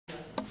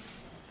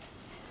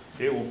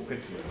They won't pick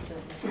you up.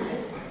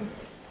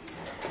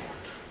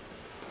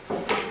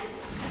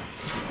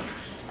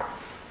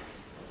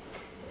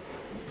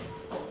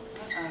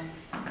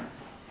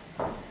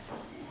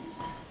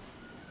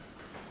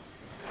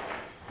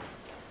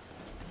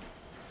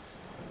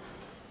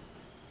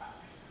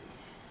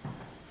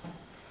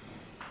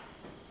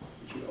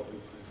 Would you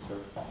open for us, sir?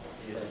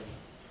 Yes.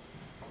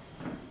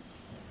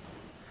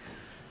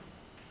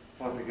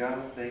 Father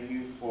God, thank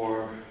you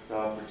for the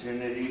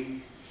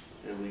opportunity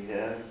that we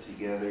have to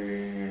gather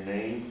in your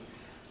name,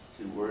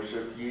 to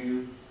worship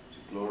you,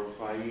 to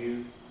glorify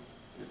you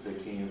as the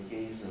King of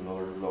Kings and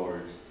Lord of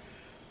Lords.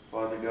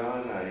 Father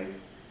God, I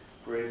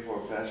pray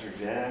for Pastor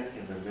Jack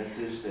and the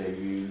message that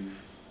you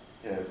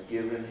have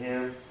given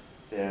him,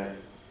 that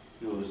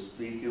he will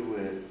speak it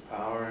with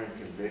power and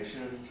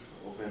conviction,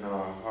 open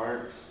our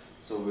hearts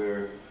so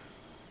we'll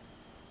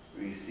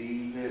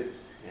receive it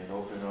and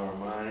open our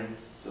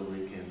minds so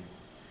we can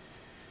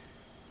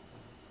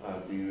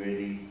be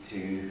ready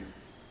to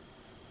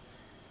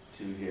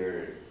hear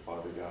it,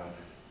 Father God.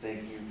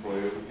 Thank you for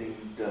everything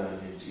you've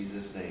done. In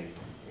Jesus' name,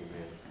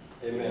 amen.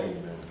 Amen.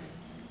 Amen.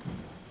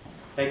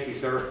 Thank you,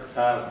 sir.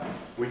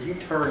 Would you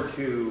turn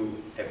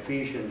to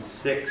Ephesians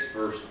 6,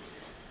 verse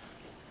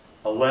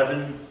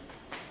 11?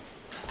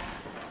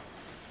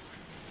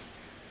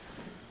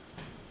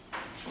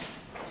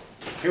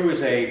 Here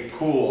was a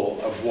pool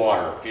of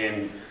water,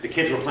 and the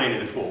kids were playing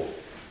in the pool.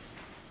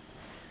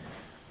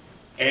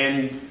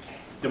 And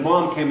the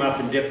mom came up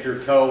and dipped her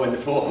toe in the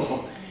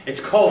pool. It's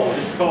cold,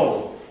 it's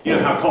cold. You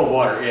know how cold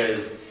water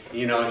is.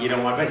 You know, you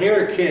don't want, but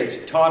here are kids,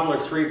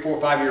 toddlers, 3, 4,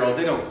 5-year-olds,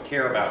 they don't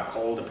care about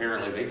cold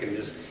apparently. They can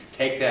just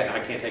take that, and I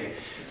can't take it.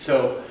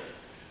 So,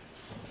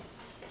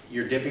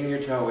 you're dipping your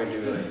toe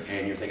into it,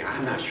 and you're thinking,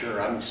 I'm not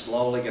sure, I'm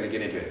slowly going to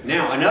get into it.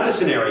 Now, another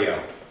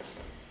scenario.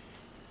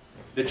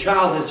 The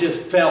child has just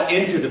fell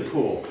into the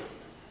pool.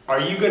 Are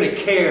you going to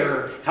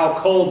care how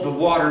cold the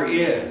water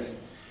is?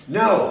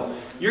 No.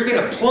 You're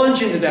going to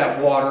plunge into that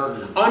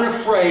water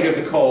unafraid of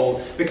the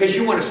cold because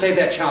you want to save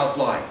that child's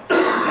life.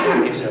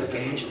 That is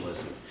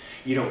evangelism.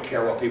 You don't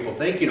care what people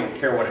think. You don't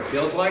care what it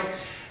feels like.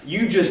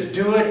 You just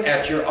do it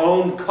at your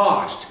own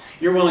cost.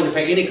 You're willing to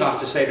pay any cost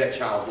to save that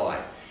child's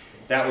life.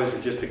 That was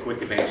just a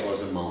quick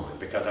evangelism moment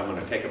because I'm going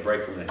to take a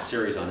break from that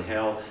series on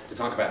hell to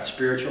talk about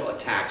spiritual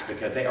attacks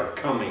because they are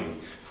coming,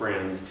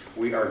 friends.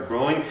 We are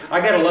growing.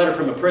 I got a letter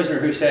from a prisoner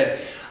who said,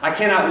 I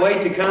cannot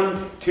wait to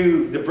come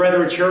to the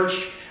Brethren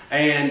Church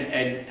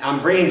and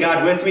I'm bringing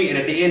God with me. And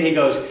at the end he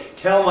goes,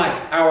 tell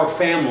our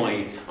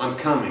family I'm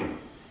coming.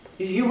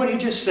 You hear what he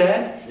just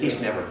said? Yes.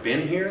 He's never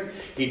been here.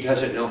 He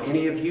doesn't know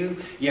any of you.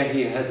 Yet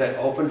he has that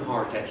open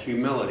heart, that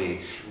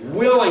humility.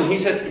 Willing, he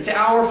says, it's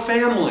our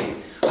family.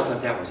 I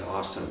thought that was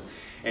awesome.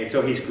 And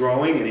so he's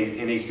growing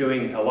and he's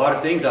doing a lot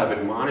of things. I've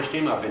admonished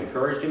him. I've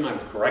encouraged him.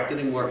 I've corrected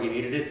him where he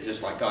needed it,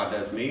 just like God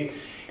does me.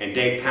 And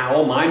Dave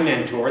Powell, my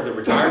mentor, the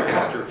retired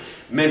pastor,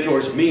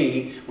 mentors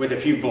me with a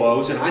few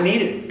blows, and I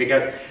need it.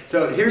 Because,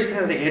 so here's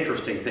kind of the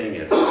interesting thing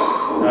is,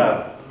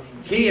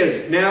 he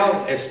is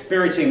now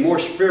experiencing more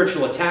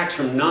spiritual attacks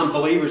from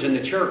non-believers in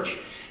the church.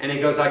 And he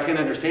goes, I can't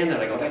understand that.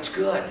 I go, that's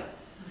good.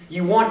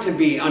 You want to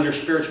be under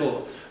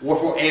spiritual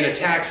warfare and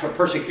attacks for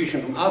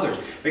persecution from others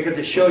because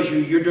it shows you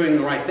you're doing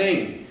the right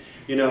thing.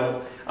 You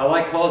know, I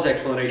like Paul's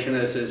explanation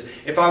that says,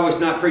 if I was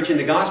not preaching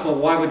the gospel,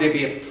 why would they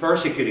be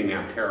persecuting me?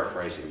 I'm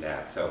paraphrasing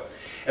that. So,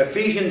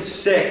 Ephesians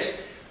 6,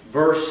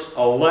 verse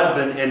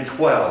 11 and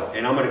 12.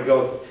 And I'm going to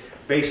go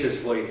base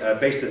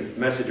the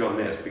message on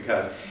this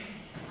because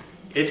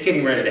it's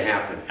getting ready to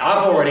happen.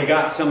 I've already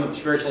got some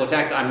spiritual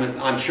attacks.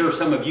 I'm sure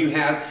some of you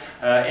have.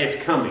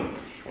 It's coming.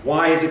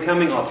 Why is it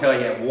coming? I'll tell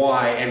you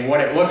why and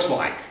what it looks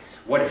like,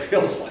 what it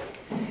feels like.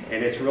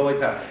 And it's really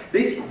bad.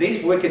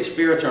 These wicked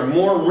spirits are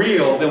more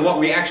real than what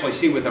we actually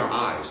see with our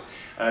eyes.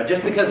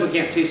 Just because we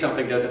can't see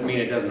something doesn't mean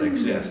it doesn't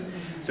exist.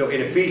 So in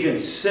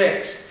Ephesians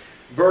 6,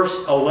 verse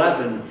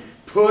 11,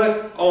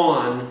 put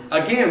on,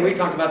 again, we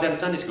talked about that in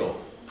Sunday school,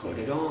 put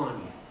it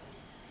on.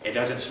 It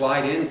doesn't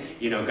slide in.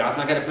 You know, God's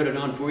not going to put it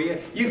on for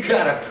you. You've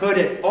got to put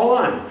it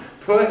on.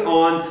 Put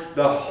on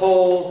the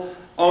whole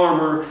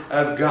armor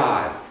of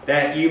God,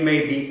 that you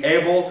may be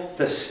able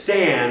to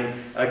stand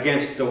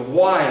against the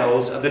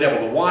wiles of the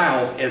devil. The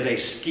wiles is a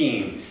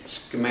scheme,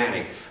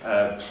 schematic,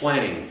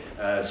 planning,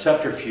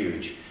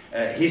 subterfuge.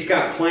 He's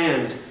got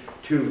plans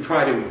to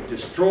try to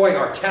destroy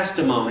our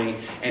testimony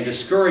and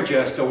discourage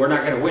us so we're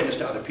not going to witness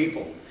to other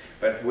people.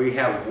 But we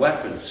have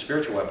weapons,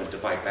 spiritual weapons, to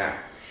fight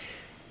back.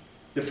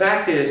 The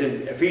fact is,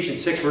 in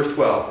Ephesians 6, verse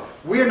 12,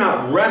 we are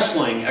not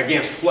wrestling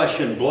against flesh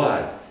and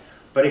blood,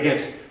 but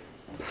against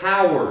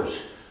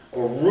powers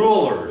or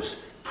rulers,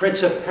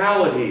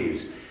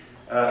 principalities,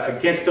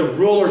 against the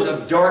rulers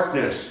of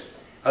darkness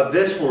of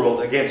this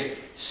world, against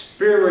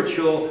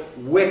spiritual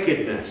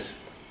wickedness.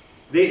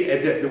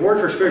 The word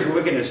for spiritual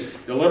wickedness,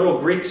 the literal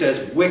Greek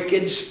says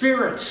wicked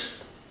spirits.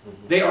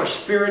 They are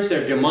spirits,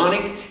 they're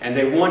demonic, and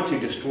they want to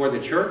destroy the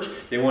church.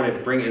 They want to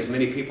bring as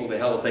many people to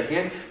hell as they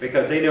can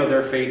because they know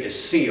their fate is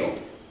sealed.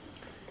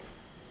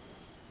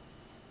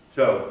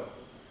 So,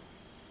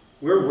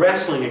 We're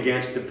wrestling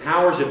against the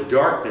powers of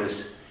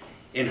darkness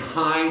in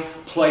high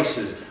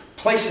places,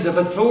 places of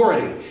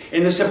authority,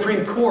 in the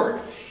Supreme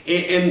Court,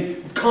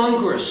 in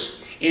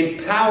Congress,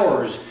 in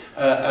powers,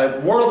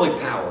 worldly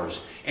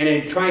powers, and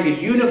in trying to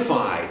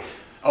unify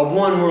a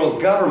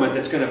one-world government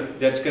that's going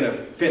to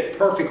fit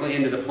perfectly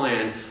into the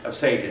plan of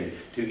Satan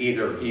to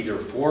either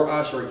for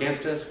us or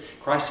against us.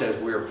 Christ says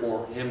we're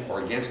for him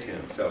or against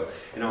him. So,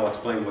 and I'll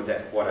explain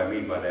what I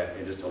mean by that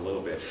in just a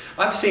little bit.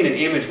 I've seen an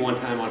image one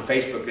time on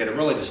Facebook that it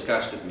really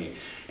disgusted me,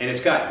 and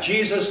it's got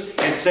Jesus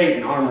and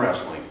Satan arm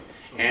wrestling.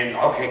 And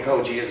okay,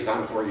 go Jesus,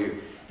 I'm for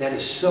you. That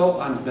is so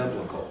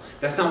unbiblical.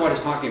 That's not what it's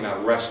talking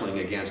about, wrestling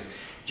against.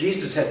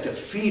 Jesus has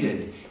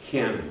defeated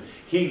him.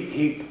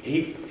 He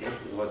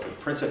was the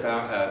prince of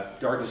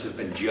darkness, has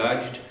been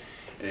judged,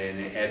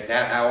 and at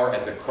that hour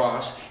at the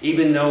cross,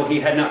 even though he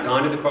had not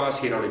gone to the cross,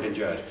 he had already been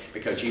judged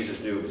because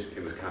Jesus knew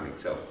it was coming.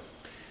 So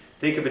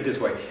think of it this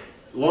way.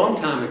 Long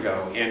time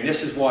ago, and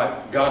this is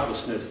what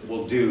godlessness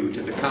will do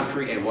to the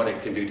country and what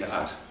it can do to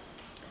us.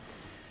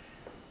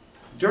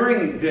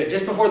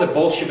 Just before the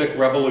Bolshevik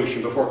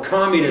Revolution, before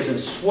communism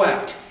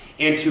swept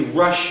into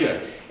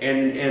Russia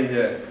and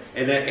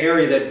that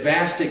area, that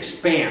vast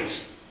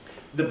expanse,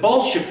 the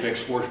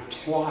Bolsheviks were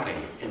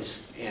plotting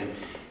and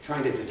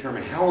trying to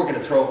determine how we're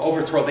going to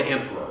overthrow the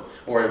emperor,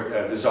 or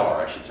the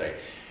czar, I should say.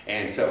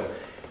 And so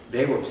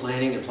they were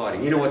planning and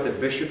plotting. You know what the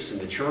bishops and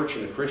the church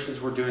and the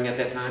Christians were doing at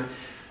that time?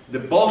 The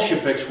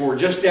Bolsheviks were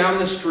just down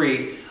the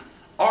street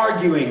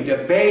arguing,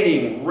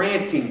 debating,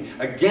 ranting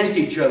against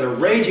each other,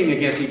 raging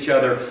against each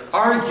other,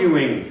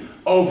 arguing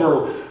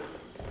over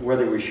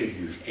whether we should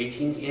use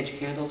 18-inch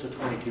candles or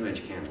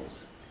 22-inch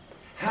candles.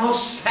 How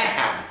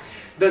sad!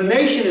 The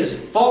nation is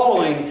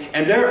falling,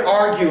 and they're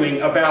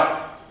arguing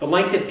about the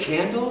length of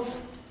candles.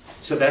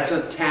 So that's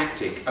a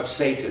tactic of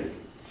Satan.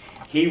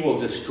 He will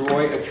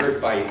destroy a church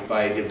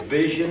by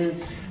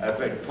division,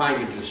 by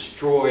trying to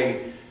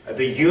destroy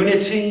the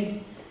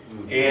unity,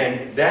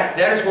 and that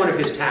is one of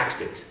his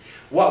tactics.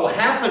 What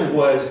happened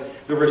was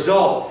the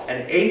result,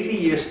 an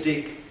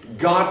atheistic,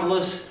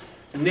 godless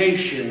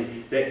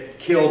nation that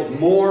killed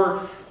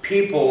more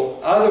people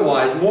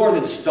otherwise, more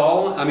than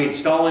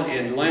Stalin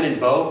and Lenin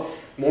both,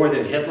 more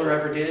than Hitler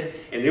ever did.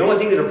 And the only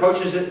thing that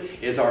approaches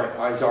it is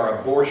our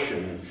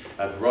abortion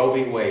of Roe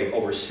v. Wade.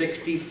 Over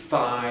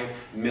 65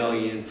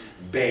 million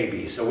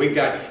babies. So we've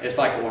got, it's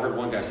like I heard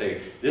one guy say,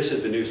 this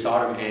is the new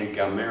Sodom and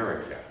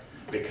Gomorrah,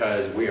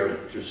 because we are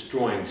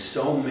destroying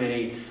so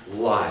many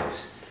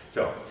lives.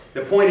 So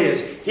the point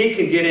is, he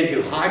can get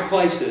into high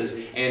places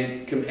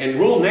and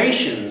rule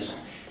nations.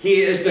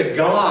 He is the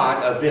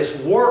God of this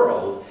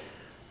world.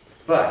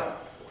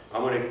 But I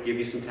want to give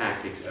you some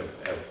tactics,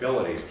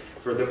 abilities.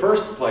 For the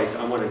first place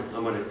I want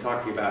to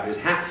talk to you about is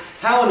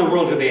how in the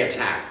world do they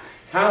attack?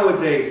 How would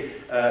they,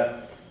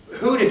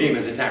 who do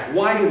demons attack?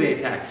 Why do they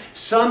attack?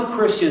 Some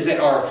Christians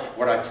that are,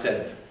 what I've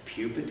said,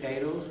 pew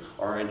potatoes,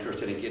 are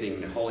interested in getting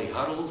the holy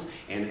huddles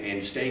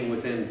and staying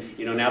within,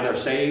 now they're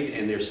saved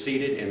and they're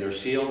seated and they're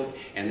sealed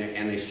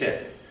and they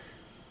sit.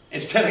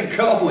 Instead of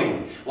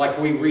going, like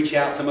we reach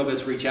out, some of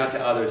us reach out to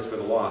others for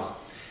the lost.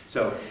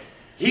 So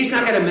he's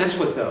not going to mess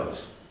with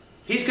those.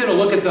 He's going to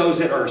look at those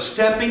that are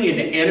stepping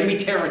into enemy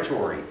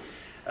territory.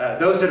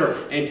 Those that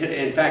are,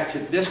 in fact,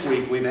 this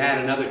week we've had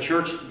another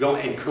church go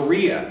in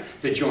Korea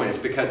to join us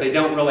because they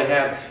don't really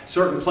have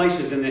certain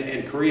places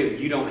in Korea that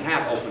you don't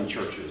have open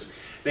churches.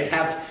 They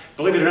have,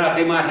 believe it or not,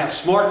 they might have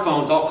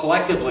smartphones all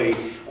collectively,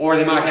 or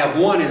they might have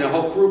one in a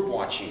whole group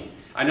watching.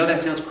 I know that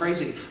sounds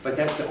crazy, but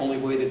that's the only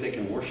way that they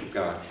can worship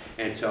God.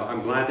 And so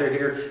I'm glad they're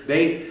here.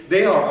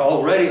 They are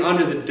already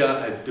under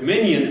the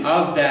dominion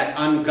of that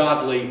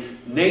ungodly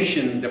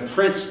nation, the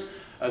prince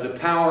of the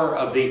power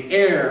of the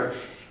air.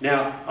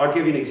 Now, I'll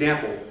give you an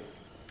example.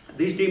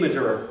 These demons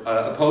are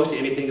opposed to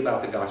anything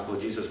about the gospel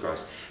of Jesus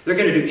Christ. They're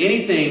going to do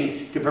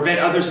anything to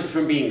prevent others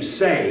from being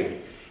saved.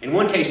 In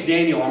one case,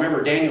 Daniel, I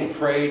remember Daniel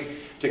prayed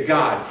to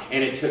God,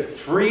 and it took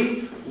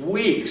 3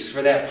 weeks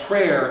for that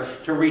prayer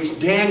to reach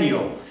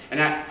Daniel.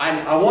 And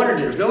I wondered,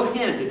 there's no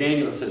hint that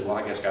Daniel says, well,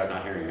 I guess God's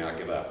not hearing me, I'll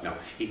give up. No,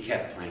 he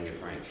kept praying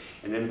and praying.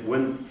 And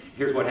then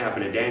here's what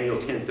happened in Daniel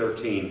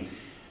 10:13.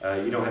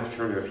 You don't have to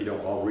turn there if you don't,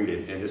 I'll read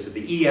it. And this is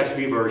the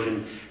ESV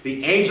version.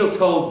 The angel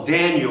told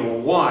Daniel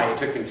why it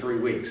took him 3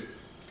 weeks.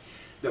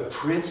 The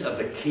prince of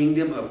the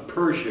kingdom of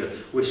Persia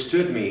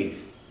withstood me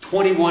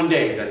 21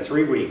 days, that's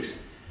 3 weeks.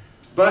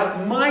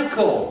 But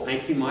Michael,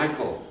 thank you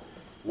Michael,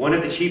 one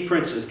of the chief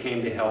princes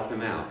came to help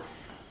him out.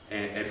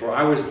 And for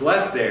I was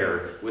left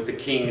there with the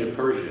king of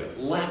Persia.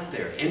 Left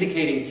there,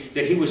 indicating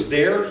that he was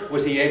there.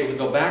 Was he able to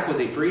go back? Was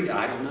he freed?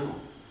 I don't know.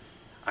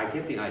 I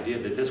get the idea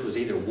that this was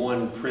either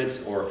one prince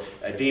or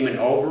a demon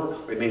over,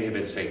 or it may have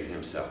been Satan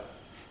himself.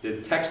 The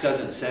text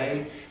doesn't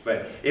say,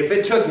 but if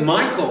it took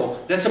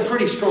Michael, that's a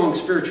pretty strong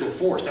spiritual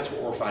force. That's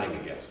what we're fighting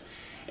against.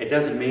 It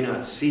doesn't mean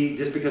not see,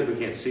 just because we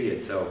can't see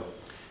it. So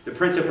the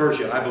prince of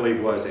Persia, I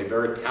believe, was a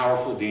very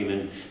powerful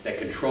demon that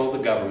controlled the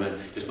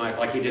government, just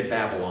like he did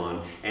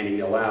Babylon, and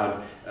he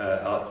allowed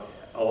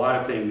a lot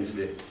of things.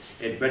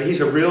 But he's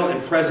a real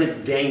and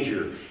present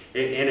danger.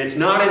 And it's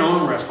not an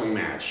arm wrestling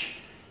match.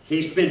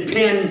 He's been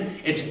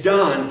pinned, it's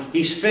done,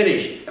 he's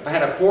finished. If I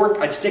had a fork,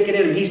 I'd stick it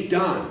in him, he's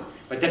done.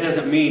 But that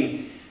doesn't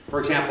mean, for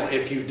example,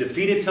 if you've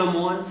defeated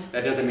someone,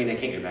 that doesn't mean they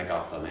can't get back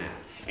off the mat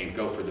and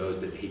go for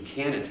those that he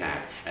can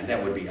attack, and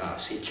that would be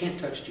us. He can't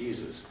touch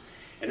Jesus.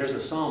 And there's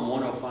a Psalm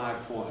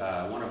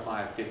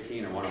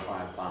 105:15 or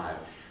 105:5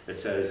 that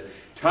says,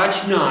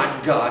 touch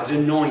not God's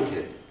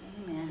anointed.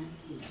 Amen.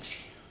 That's you.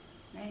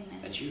 Amen.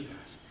 That's you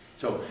guys.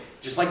 So,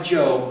 just like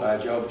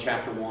Job, Job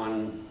chapter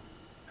 1,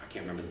 I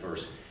can't remember the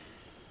verse.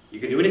 You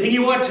can do anything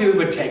you want to,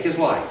 but take his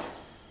life.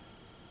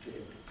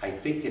 I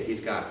think that he's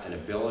got an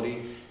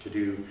ability to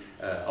do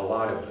a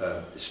lot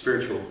of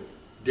spiritual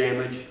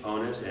damage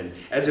on us. And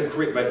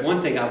but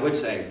one thing I would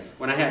say,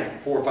 when I had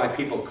 4 or 5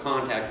 people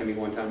contacting me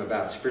one time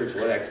about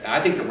spiritual attacks,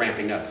 I think they're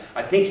ramping up.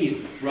 I think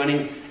he's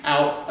running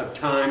out of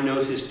time,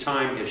 knows his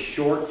time is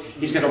short.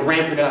 He's going to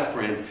ramp it up,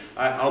 friends,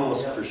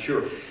 almost for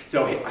sure.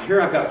 So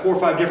here I've got 4 or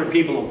 5 different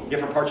people in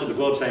different parts of the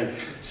globe saying,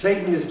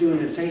 Satan is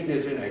doing it, Satan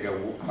is doing it. I go,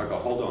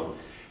 hold on.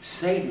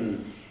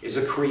 Satan is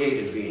a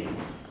created being.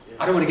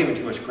 I don't want to give him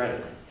too much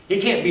credit. He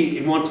can't be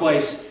in one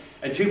place,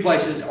 and 2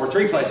 places, or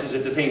 3 places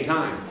at the same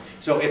time.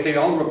 So if they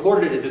all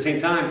reported it at the same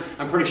time,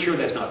 I'm pretty sure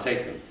that's not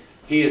Satan.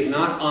 He is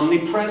not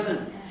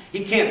omnipresent.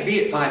 He can't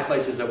be at 5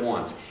 places at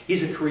once.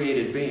 He's a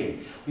created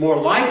being. More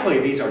likely,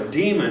 these are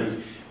demons,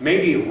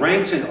 maybe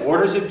ranks and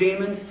orders of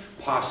demons,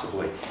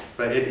 possibly.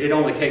 But it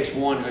only takes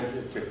one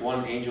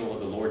angel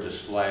of the Lord to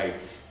slay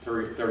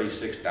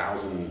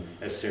 36,000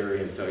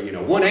 Assyrians. So, you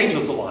know, one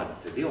angel's a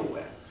lot to deal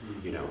with,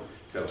 you know.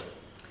 So,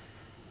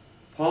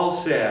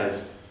 Paul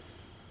says,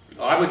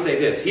 I would say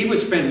this, he would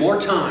spend more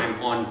time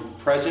on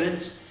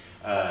presidents,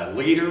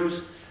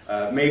 leaders,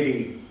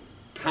 maybe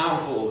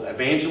powerful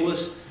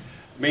evangelists.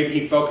 Maybe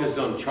he focuses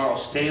on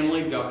Charles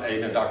Stanley.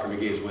 Dr.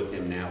 McGee is with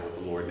him now, with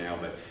the Lord now.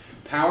 But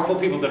powerful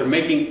people that are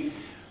making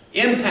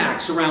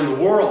impacts around the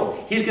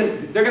world, they're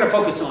going to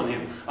focus on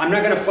him. I'm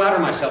not going to flatter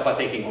myself by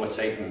thinking, oh, it's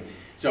Satan.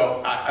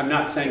 So I'm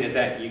not saying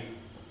that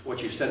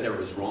what you said there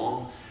was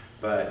wrong,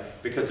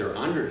 but because they're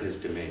under his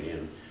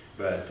dominion.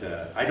 But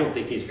I don't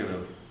think he's going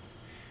to.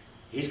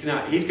 He's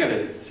going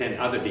to send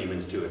other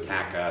demons to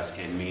attack us,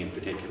 and me in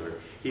particular.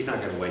 He's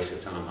not going to waste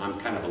his time. I'm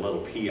kind of a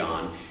little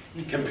peon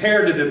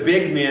compared to the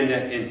big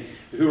men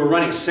who are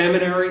running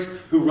seminaries,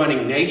 who are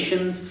running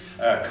nations,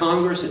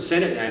 Congress and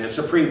Senate and the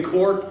Supreme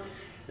Court.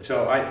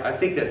 So I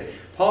think that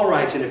Paul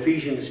writes in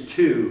Ephesians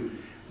 2,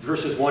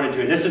 verses 1 and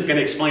 2, and this is going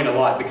to explain a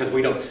lot because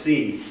we don't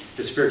see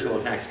the spiritual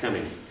attacks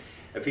coming.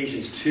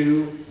 Ephesians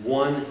 2,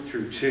 1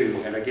 through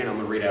 2, and again I'm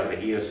going to read out of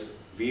the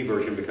ESV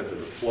version because of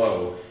the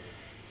flow.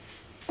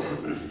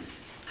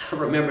 I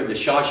remember the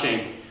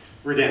Shawshank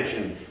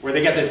Redemption, where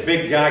they got this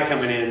big guy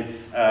coming in,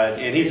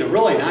 and he's a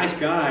really nice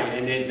guy,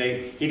 and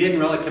he didn't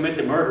really commit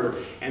the murder,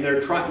 and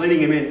they're leading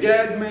him in,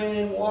 dead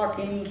man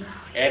walking,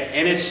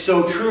 and it's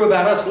so true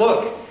about us.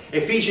 Look,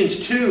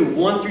 Ephesians 2,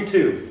 1 through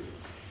 2.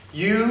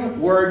 You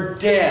were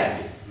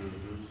dead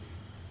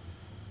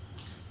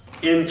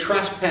in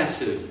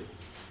trespasses,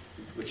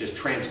 which is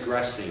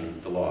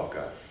transgressing the law of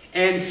God,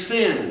 and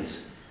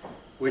sins,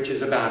 which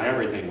is about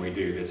everything we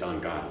do that's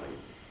ungodly,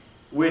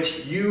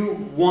 which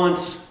you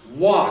once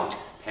walked,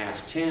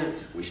 past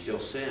tense. We still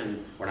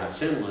sin. We're not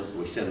sinless,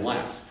 we sin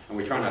less, and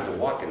we try not to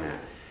walk in that.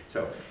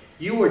 So,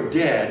 you were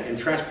dead in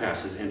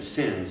trespasses and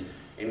sins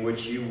in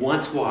which you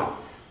once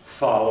walked,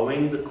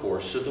 following the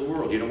course of the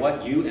world. You know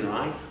what? You and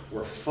I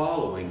were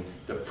following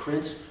the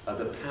prince of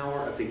the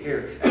power of the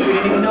air, and we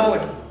didn't even know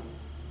it.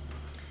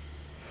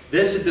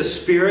 This is the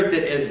spirit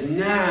that is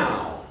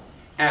now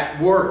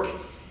at work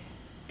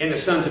in the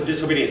sons of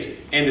disobedience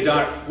and the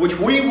daughter, which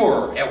we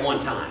were at one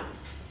time.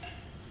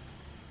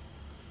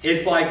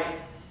 It's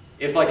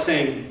like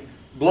saying,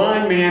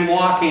 blind man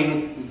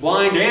walking,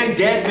 blind and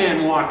dead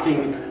man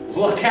walking,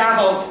 look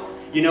out,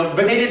 you know,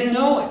 but they didn't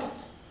know it.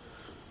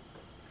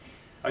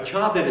 A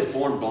child that is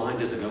born blind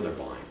doesn't know they're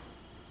blind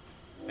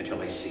until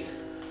they see it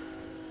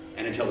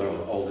and until they're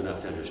old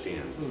enough to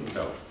understand.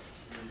 So,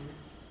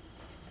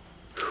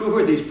 who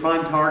are these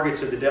prime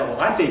targets of the devil?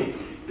 I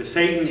think the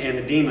Satan and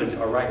the demons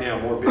are right now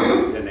more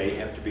big than they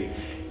have to be.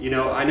 You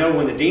know, I know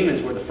when the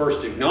demons were the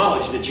first to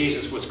acknowledge that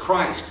Jesus was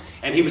Christ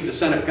and he was the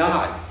Son of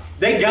God,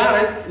 they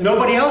got it.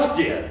 Nobody else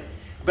did.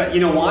 But you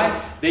know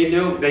why?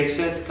 They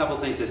said a couple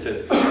things that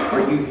says,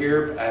 are you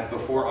here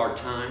before our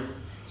time?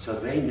 So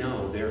they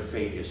know their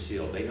fate is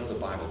sealed. They know the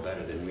Bible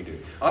better than we do.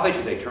 I'll bet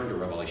you they turn to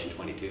Revelation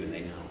 22 and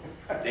they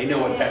know. They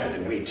know it better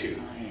than we do.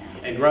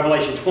 And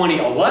Revelation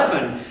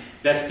 20:11,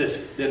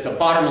 that's a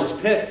bottomless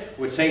pit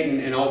with Satan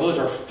and all those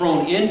are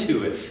thrown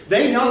into it.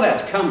 They know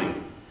that's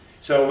coming.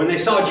 So when they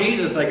saw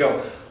Jesus, they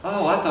go,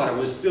 oh, I thought it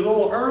was a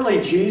little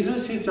early,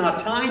 Jesus. He's not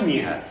time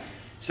yet.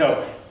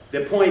 So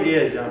the point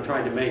is, that I'm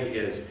trying to make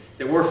is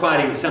that we're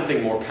fighting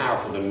something more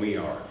powerful than we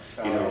are.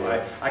 You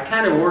know, I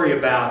kind of worry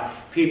about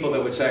people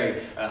that would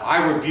say,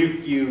 I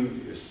rebuke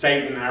you,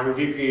 Satan, I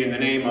rebuke you in the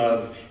name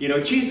of, you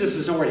know, Jesus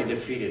has already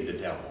defeated the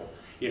devil.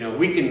 You know,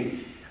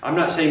 I'm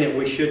not saying that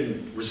we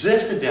shouldn't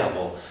resist the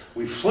devil,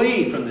 we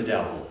flee from the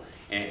devil.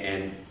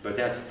 But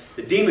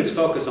the demons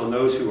focus on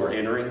those who are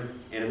entering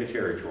enemy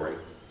territory.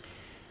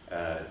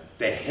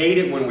 They hate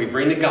it when we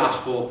bring the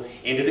gospel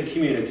into the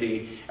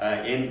community,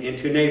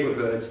 into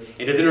neighborhoods,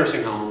 into the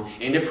nursing home,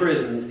 into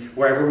prisons,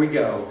 wherever we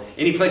go.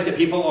 Any place that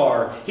people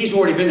are, he's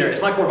already been there.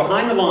 It's like we're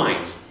behind the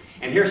lines,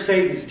 and here's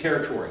Satan's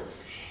territory.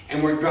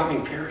 And we're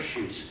dropping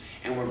parachutes,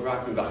 and we're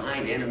dropping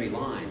behind enemy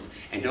lines.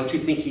 And don't you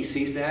think he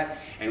sees that?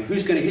 And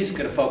he's going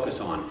to focus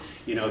on,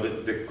 you know,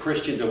 the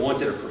Christians, the ones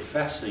that are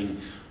professing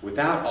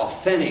without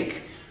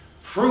authentic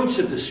fruits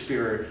of the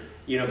Spirit.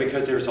 You know,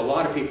 because there's a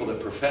lot of people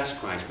that profess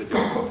Christ, but they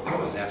don't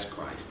possess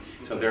Christ.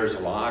 So there's a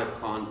lot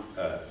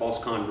of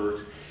false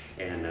converts,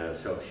 and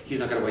so he's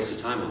not going to waste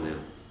his time on them.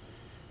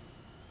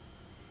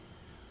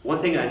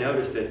 One thing I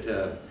noticed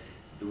that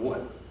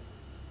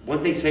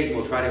one thing Satan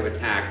will try to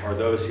attack are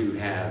those who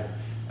have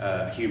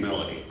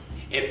humility.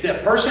 If the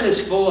person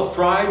is full of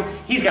pride,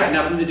 he's got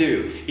nothing to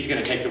do. He's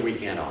going to take the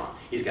weekend off.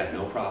 He's got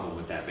no problem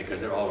with that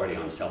because they're already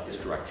on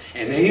self-destruct.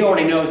 And he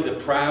already knows the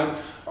proud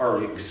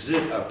are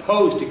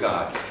opposed to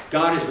God.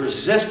 God is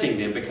resisting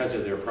them because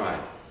of their pride.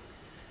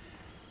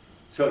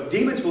 So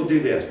demons will do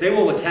this. They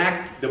will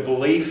attack the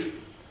belief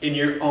in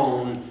your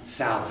own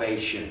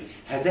salvation.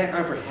 Has that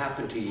ever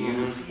happened to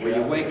you? Where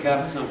you wake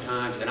up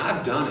sometimes, and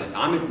I've done it.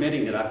 I'm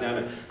admitting that I've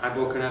done it. I've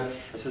woken up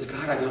and says,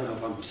 God, I don't know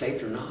if I'm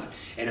saved or not.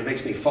 And it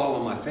makes me fall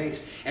on my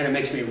face. And it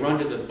makes me run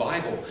to the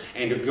Bible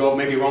and to go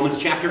maybe Romans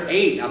chapter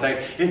 8. And I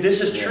think, and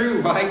this is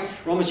true, right?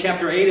 Romans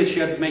chapter 8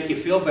 should make you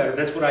feel better.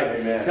 That's what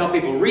I tell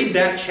people. Read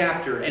that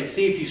chapter and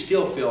see if you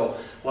still feel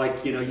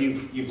like, you know,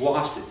 you've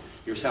lost it,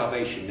 your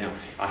salvation. Now,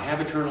 I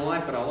have eternal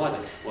life, but I lost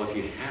it. Well, if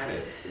you had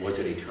it, was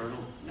it eternal?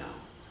 No.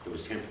 It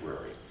was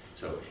temporary.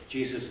 So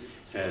Jesus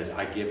says,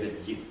 I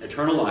give the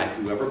eternal life,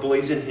 whoever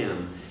believes in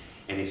him.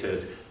 And he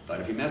says,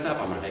 but if you mess up,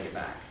 I'm going to take it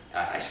back.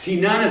 I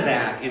see none of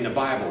that in the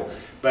Bible.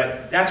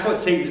 But that's what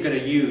Satan's going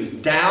to use.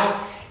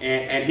 Doubt,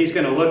 and he's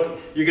going to look,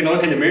 you're going to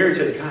look in the mirror and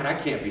say, God, I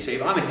can't be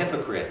saved. I'm a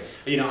hypocrite.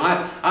 You know,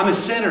 I'm a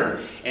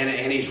sinner.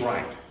 And he's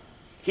right.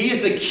 He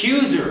is the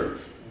accuser.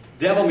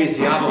 Devil means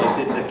diabolos.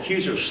 It's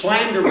accuser.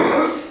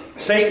 Slanderer.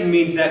 Satan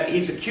means that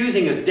he's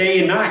accusing us day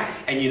and night.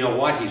 And you know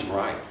what? He's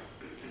right.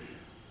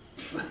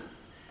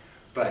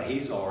 But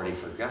he's already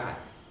forgot.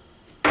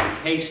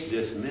 Case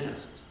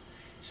dismissed.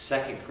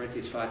 2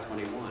 Corinthians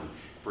 5:21.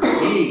 For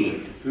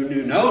he who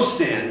knew no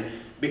sin,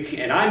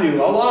 and I knew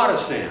a lot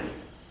of sin,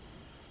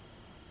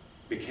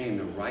 became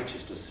the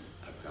righteousness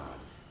of God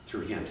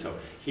through him. So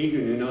he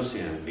who knew no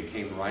sin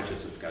became the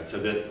righteousness of God. So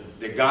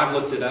that God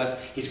looks at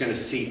us, he's going to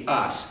see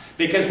us.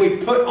 Because we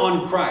put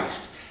on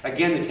Christ.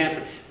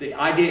 Again, the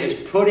idea is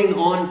putting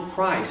on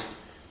Christ.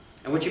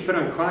 And once you put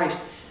on Christ,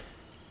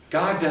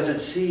 God doesn't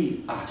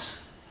see us.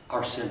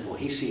 Are sinful.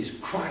 He sees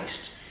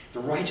Christ, the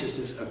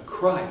righteousness of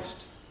Christ.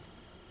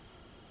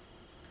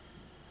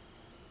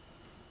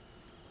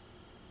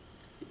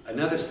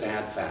 Another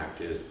sad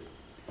fact is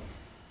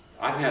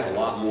I've had a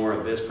lot more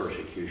of this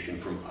persecution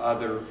from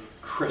other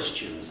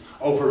Christians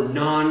over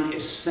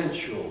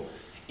non-essential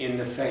in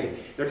the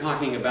faith. They're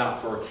talking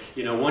about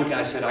one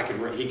guy said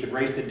he could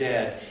raise the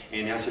dead,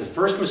 and I said, the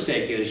first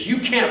mistake is you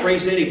can't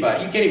raise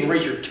anybody. You can't even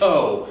raise your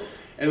toe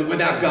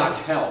without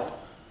God's help.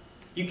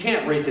 You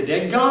can't raise the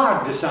dead.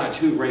 God decides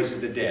who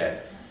raises the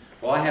dead.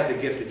 Well, I have the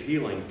gift of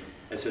healing.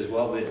 It says,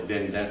 well,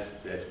 then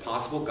that's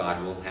possible.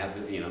 God will have,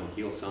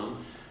 heal some.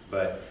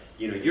 But,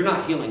 you're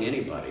not healing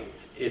anybody.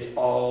 It's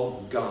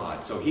all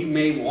God. So he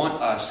may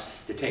want us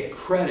to take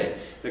credit.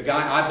 The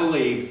guy, I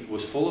believe,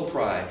 was full of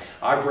pride.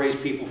 I've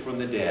raised people from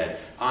the dead.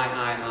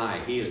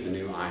 I. He is the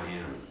new I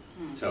am.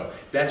 So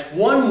that's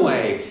one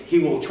way he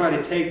will try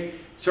to take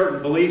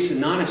certain beliefs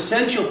and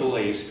non-essential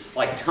beliefs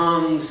like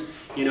tongues,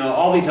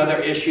 all these other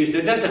issues.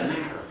 It doesn't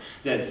matter.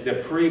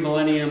 The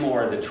pre-millennium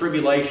or the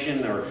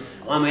tribulation, or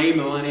I'm a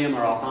millennium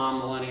or I'm a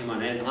millennium,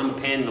 I'm a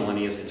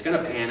pan-millennialist. It's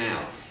going to pan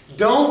out.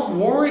 Don't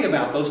worry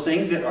about those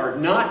things that are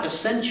not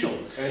essential.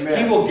 Amen.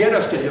 He will get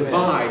us to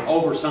divide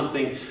over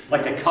something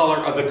like the color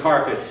of the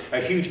carpet. A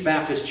huge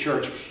Baptist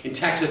church in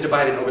Texas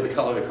divided over the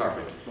color of the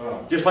carpet.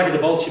 Wow. Just like the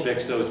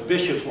Bolsheviks, those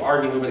bishops were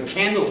arguing over the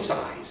candle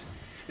size.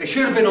 They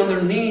should have been on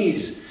their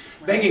knees,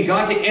 begging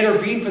God to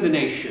intervene for the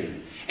nation.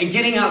 And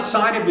getting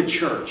outside of the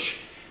church.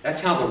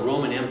 That's how the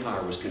Roman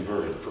Empire was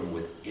converted, from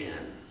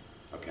within.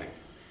 Okay?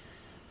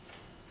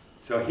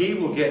 So he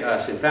will get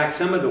us. In fact,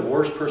 some of the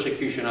worst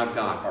persecution I've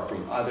got are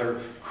from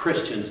other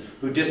Christians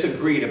who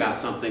disagreed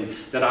about something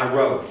that I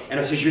wrote.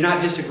 And I says, you're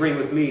not disagreeing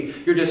with me,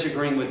 you're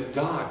disagreeing with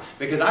God.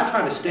 Because I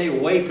try to stay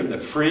away from the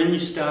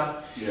fringe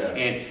stuff. Yeah.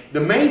 And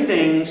the main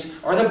things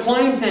are the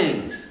plain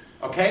things.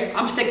 Okay?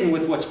 I'm sticking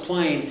with what's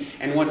plain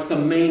and what's the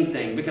main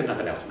thing, because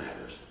nothing else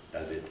matters,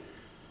 does it?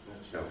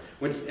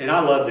 And I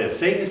love this.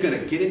 Satan's going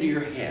to get into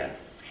your head,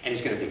 and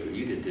he's going to think, well,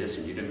 you did this,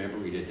 and you remember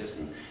we did this,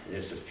 and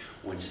this.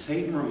 When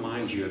Satan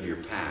reminds you of your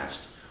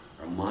past,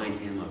 remind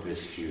him of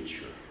his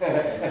future.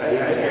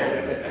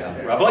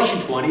 Revelation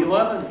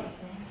 20:11.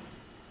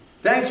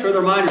 Thanks for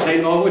the reminder,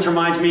 Satan. Oh, which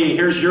reminds me,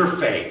 here's your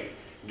fate.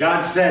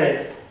 God said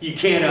it. You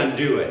can't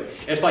undo it.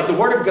 It's like the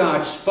Word of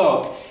God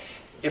spoke.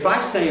 If I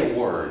say a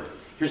word,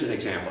 Here's an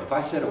example. If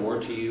I said a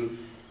word to you,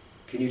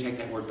 can you take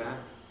that word back?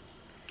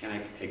 Can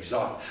I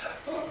exalt?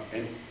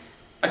 And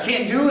I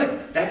can't do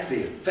it. That's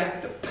the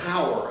effect, the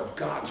power of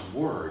God's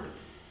word.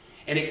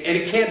 And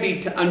it can't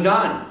be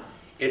undone.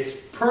 It's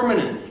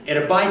permanent. It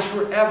abides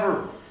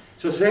forever.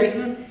 So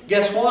Satan,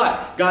 guess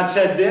what? God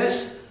said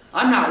this.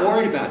 I'm not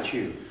worried about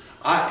you.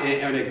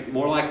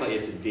 More likely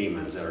it's the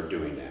demons that are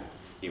doing that.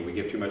 We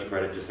give too much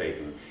credit to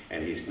Satan,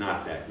 and he's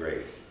not that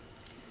great.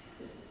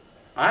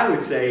 I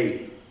would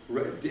say,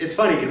 it's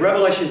funny, in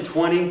Revelation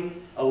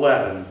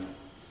 20:11,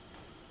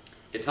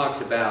 it talks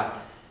about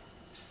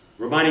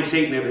reminding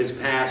Satan of his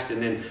past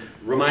and then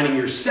reminding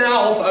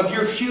yourself of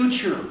your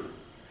future.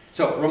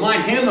 So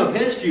remind him of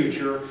his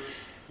future.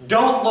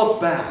 Don't look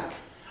back.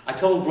 I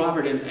told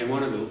Robert in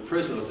one of the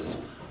prisoners this,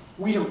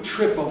 we don't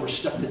trip over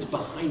stuff that's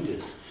behind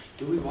us.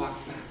 Do we walk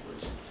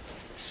backwards?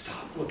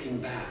 Stop looking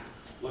back.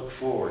 Look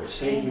forward.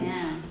 Satan,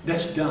 Amen.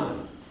 that's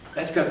done.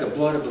 That's got the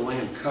blood of the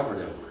Lamb covered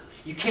over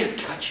it. You can't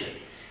touch it.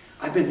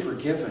 I've been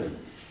forgiven.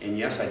 And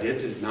yes, I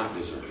did not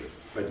deserve it,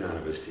 but none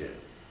of us did.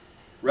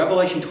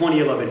 Revelation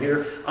 20:11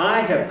 here. I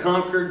have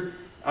conquered.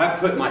 I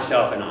put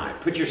myself in I.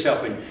 Put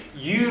yourself in.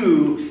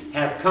 You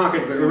have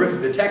conquered.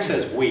 The text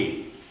says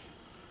we.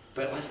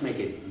 But let's make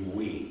it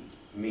we,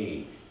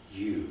 me,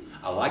 you.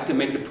 I like to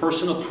make the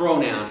personal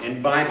pronoun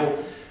in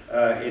Bible,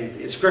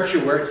 in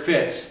Scripture where it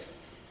fits.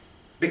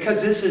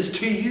 Because this is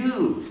to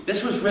you.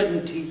 This was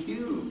written to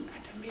you,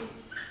 not to me.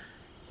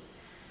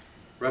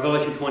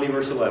 Revelation 20,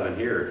 verse 11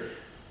 here.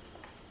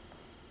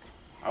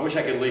 I wish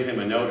I could leave him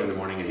a note in the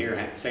morning and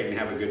here, Satan,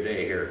 have a good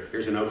day here.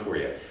 Here's a note for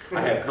you.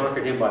 I have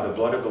conquered him by the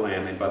blood of the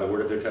Lamb and by the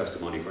word of their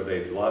testimony, for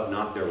they love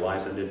not their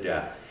lives unto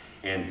death.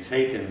 And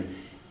Satan,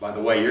 by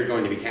the way, you're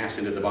going to be cast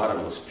into the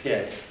bottomless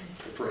pit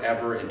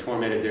forever and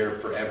tormented there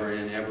forever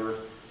and ever.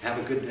 Have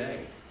a good day.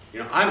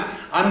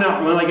 I'm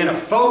not really going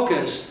to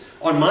focus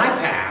on my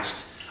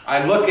past.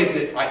 I look at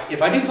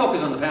if I do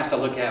focus on the past, I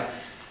look at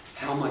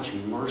how much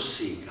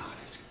mercy God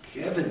has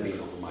given me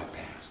over my past.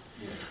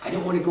 I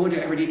don't want to go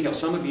into every detail.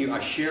 Some of you, I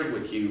shared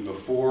with you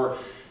before,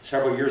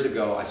 several years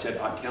ago, I said,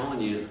 I'm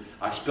telling you,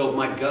 I spilled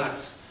my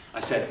guts. I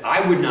said,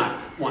 I would not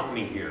want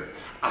me here.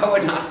 I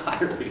would not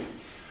hire me.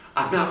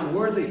 I'm not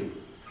worthy.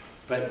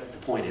 But the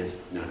point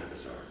is, none of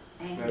us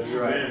are. Amen. That's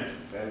right.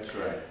 That's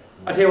right.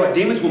 I tell you what,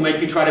 demons will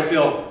make you try to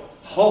feel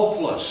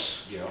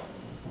hopeless, Yeah.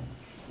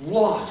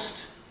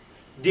 lost,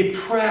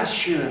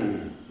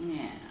 depression,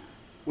 Yeah.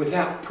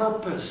 without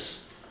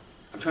purpose.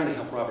 I'm trying to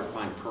help Robert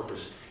find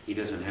purpose. He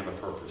doesn't have a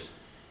purpose,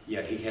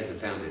 yet he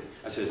hasn't found it.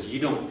 I says, you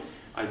don't,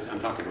 I'm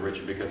talking to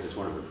Richard because it's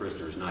one of the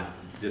prisoners, not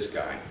this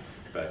guy,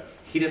 but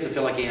he doesn't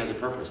feel like he has a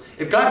purpose.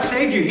 If God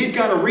saved you, he's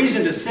got a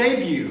reason to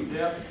save you.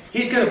 Yeah.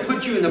 He's going to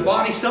put you in the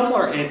body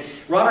somewhere. And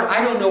Robert,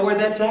 I don't know where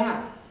that's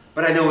at,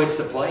 but I know it's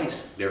a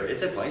place. There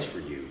is a place for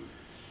you.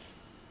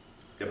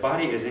 The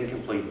body is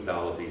incomplete with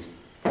all of these.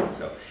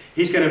 So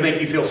he's going to make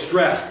you feel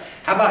stressed.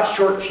 How about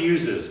short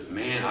fuses?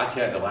 Man, I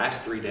tell you, the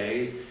last 3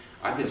 days,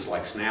 I'm just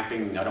like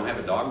snapping. I don't have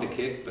a dog to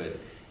kick, but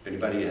if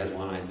anybody has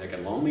one that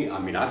can loan me, I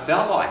mean, I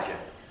felt like it.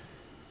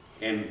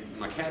 And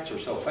my cats are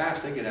so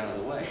fast, they get out of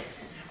the way.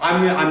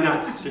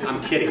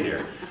 I'm kidding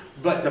there.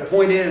 But the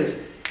point is,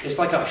 it's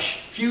like a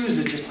fuse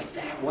is just like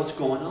that. What's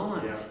going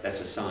on? Yeah.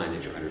 That's a sign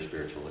that you're under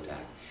spiritual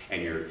attack.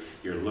 And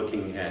you're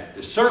looking at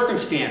the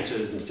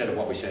circumstances instead of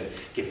what we said,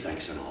 give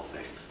thanks in all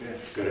things.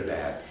 Yes. Good or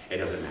bad, it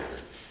doesn't matter.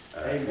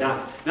 Amen.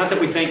 Not that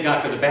we thank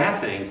God for the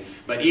bad things,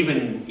 but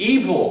even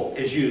evil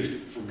is used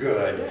for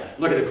good. Yeah.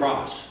 Look at the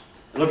cross.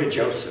 Look at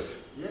Joseph.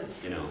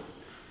 Yeah.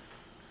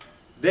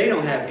 They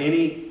don't have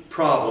any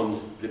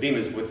problems, the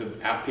demons, with the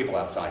people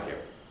outside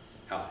there,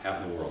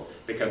 out in the world.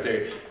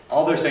 Because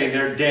all they're saying,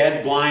 they're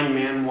dead, blind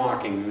men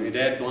walking,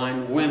 dead,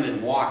 blind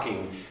women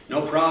walking.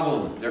 No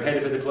problem. They're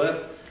headed for the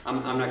cliff.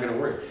 I'm not going to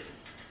worry.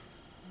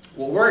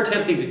 What we're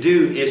attempting to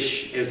do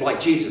is like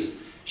Jesus,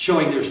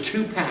 showing there's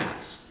two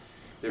paths.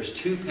 There's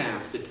two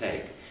paths to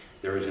take.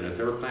 There isn't a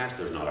third path.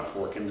 There's not a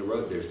fork in the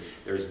road.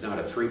 There's not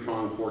a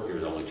three-pronged fork.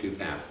 There's only two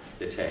paths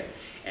to take.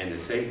 And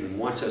Satan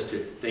wants us to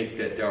think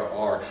that there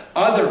are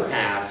other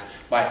paths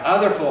by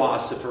other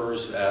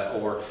philosophers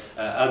or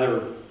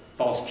other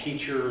false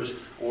teachers,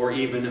 or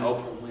even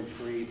Oprah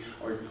Winfrey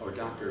or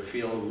Dr.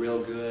 Phil Real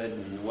Good,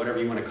 and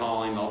whatever you want to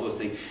call him, all those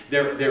things.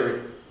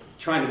 They're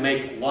trying to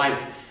make life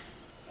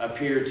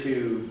appear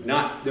to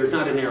there's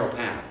not a narrow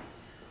path.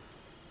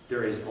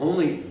 There is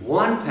only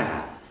one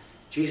path.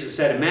 Jesus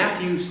said in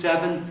Matthew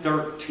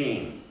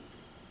 7:13.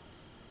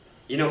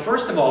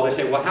 First of all, they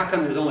say, well, how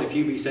come there's only a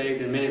few be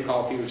saved, and many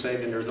call few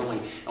saved, and there's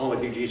only a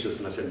few Jesus?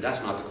 And I said,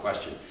 that's not the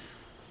question.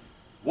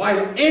 Why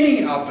do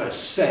any of us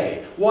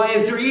say, why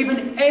is there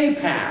even a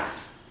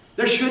path?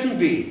 There shouldn't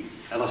be,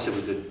 unless it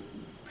was the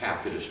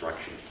path to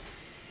destruction.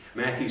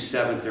 Matthew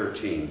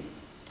 7:13.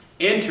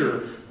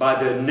 Enter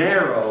by the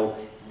narrow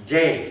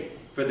gate,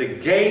 for the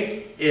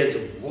gate is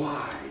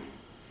wide,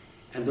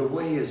 and the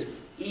way is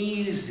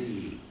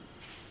easy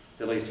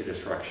that leads to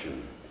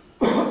destruction.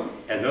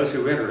 And those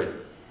who enter it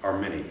are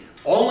many.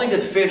 Only the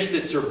fish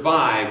that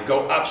survive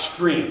go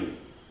upstream.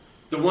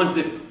 The ones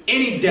that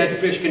Any dead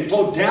fish can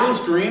float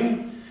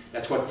downstream.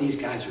 That's what these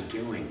guys are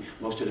doing.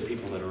 Most of the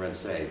people that are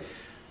unsaved.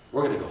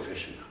 We're going to go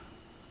fishing now.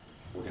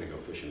 We're going to go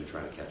fishing and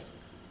try to catch them.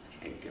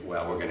 And,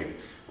 well, we're going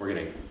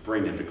to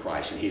bring them to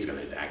Christ, and He's going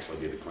to actually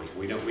do the cleansing.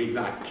 We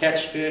not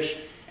catch fish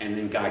and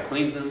then God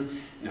cleans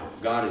them. No,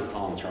 God is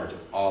all in charge of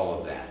all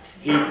of that.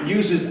 He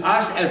uses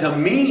us as a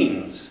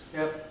means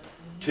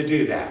to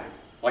do that,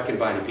 like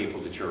inviting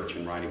people to church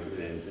and writing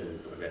and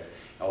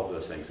all of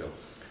those things. So,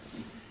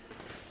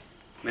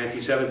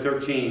 Matthew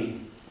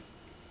 7:13.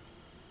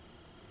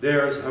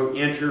 Theirs who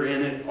enter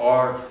in it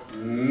are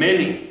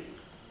many.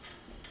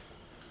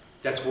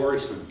 That's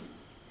worrisome.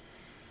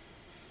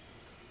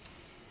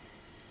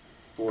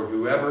 For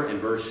whoever, in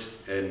verse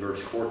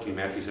 14,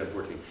 Matthew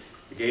 7:14,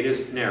 the gate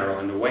is narrow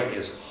and the way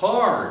is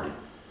hard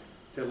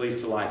that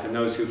leads to life, and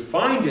those who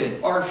find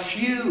it are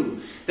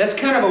few. That's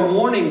kind of a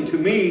warning to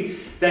me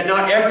that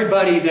not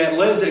everybody that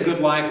lives a good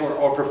life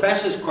or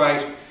professes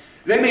Christ,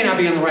 they may not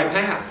be on the right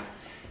path.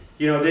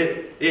 You know,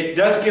 that it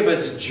does give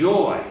us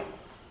joy.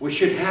 We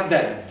should have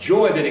that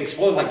joy that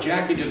explodes like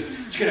Jack.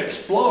 It's going to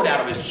explode out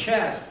of his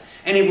chest.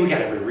 And we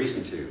got every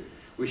reason to.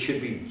 We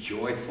should be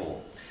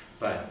joyful.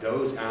 But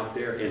those out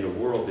there in the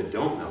world that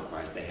don't know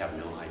Christ, they have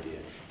no idea.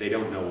 They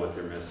don't know what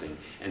they're missing.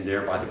 And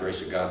there, by the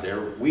grace of God,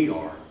 there we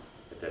are.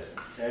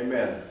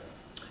 Amen.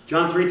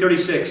 John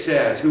 3:36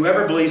 says,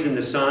 whoever believes in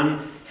the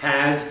Son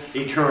has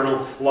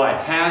eternal life.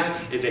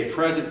 Has is a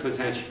present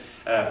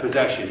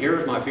possession. Here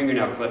is my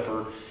fingernail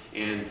clipper,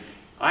 and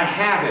I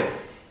have it.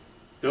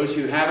 Those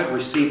who have it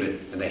receive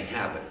it, and they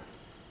have it.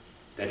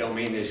 That don't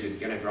mean that he's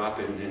going to drop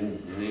it,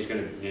 and he's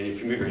going to. And if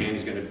you move your hand,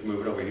 he's going to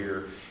move it over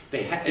here.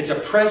 It's a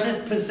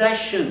present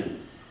possession.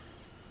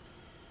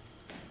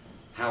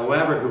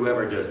 However,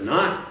 whoever does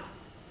not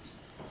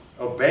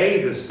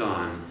obey the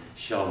Son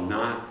shall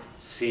not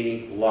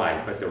see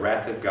life, but the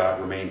wrath of God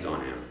remains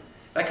on him.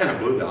 That kind of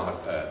blew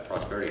the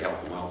prosperity,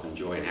 health, and wealth, and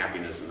joy, and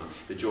happiness, and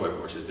the joy, of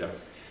course, is different.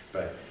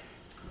 But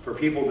for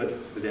people that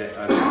preach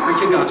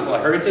the gospel,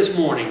 I heard it this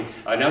morning,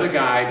 another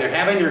guy, they're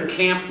having their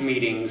camp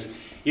meetings.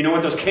 You know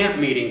what those camp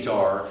meetings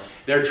are?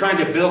 They're trying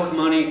to bilk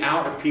money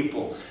out of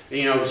people.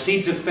 You know,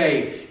 seeds of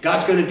faith.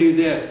 God's going to do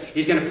this.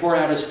 He's going to pour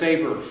out His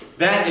favor.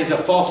 That is a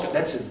false,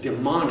 that's a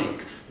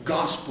demonic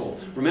gospel.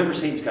 Remember,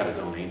 Satan's got his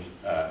own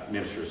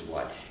ministers of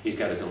light. He's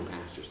got his own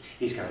pastors.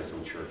 He's got his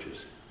own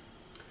churches.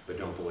 But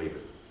don't believe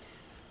it.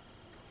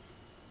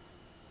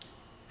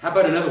 How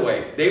about another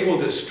way? They will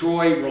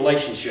destroy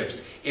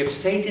relationships. If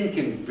Satan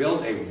can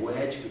build a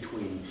wedge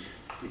between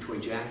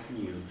Jack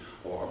and you,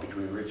 or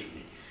between Rich and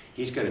me,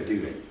 he's going to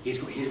do it.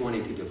 He's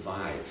wanting to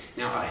divide.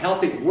 Now,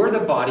 we're the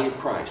body of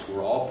Christ.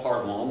 We're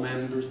all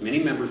members,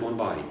 many members, one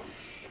body.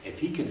 If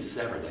he can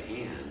sever the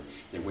hand,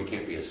 then we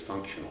can't be as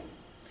functional.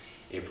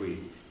 If we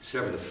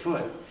sever the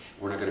foot,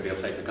 we're not going to be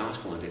able to take the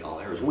gospel into all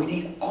areas. We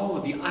need all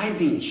of you. I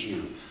need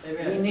you.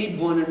 Amen. We need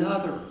one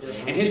another. Yes.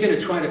 And he's going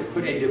to try to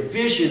put a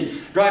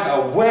division, drive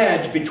a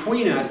wedge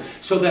between us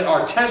so that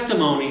our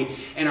testimony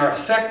and our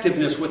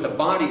effectiveness with the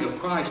body of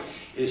Christ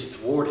is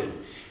thwarted.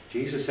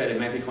 Jesus said in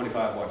Matthew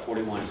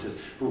 25:41, He says,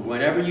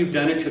 whenever you've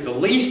done it to the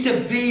least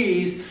of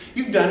these,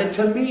 you've done it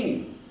to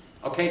me.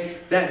 Okay?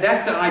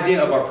 That's the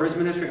idea of our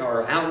prison ministry,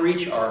 our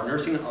outreach, our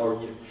nursing, or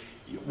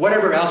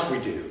whatever else we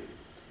do.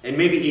 And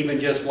maybe even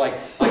just like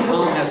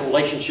Tom has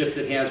relationships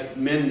that he has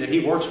men that he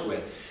works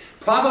with.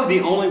 Probably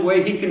the only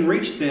way he can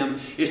reach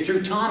them is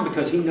through Tom,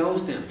 because he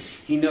knows them.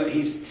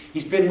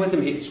 He's been with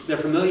them. They're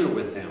familiar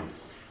with them.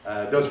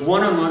 Those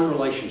one-on-one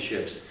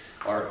relationships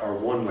are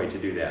one way to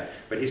do that.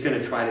 But he's going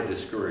to try to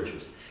discourage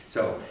us.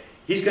 So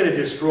he's going to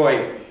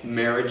destroy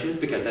marriages,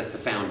 because that's the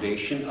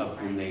foundation of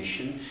the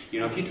nation.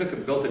 You know, if you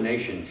built a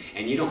nation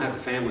and you don't have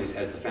the families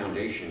as the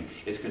foundation,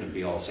 it's going to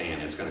be all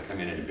sand. It's going to come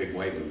in a big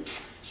wave and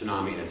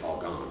tsunami, and it's all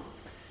gone.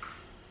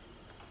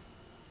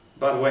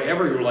 By the way,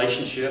 every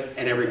relationship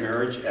and every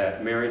marriage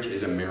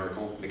is a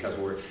miracle, because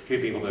two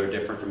people that are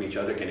different from each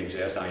other can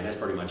exist. I mean, that's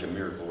pretty much a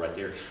miracle right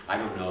there. I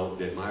don't know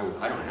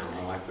how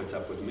my wife puts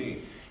up with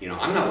me. You know,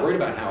 I'm not worried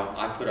about how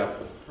I put up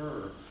with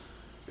her,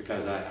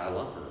 because I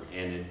love her,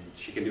 and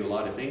she can do a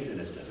lot of things, and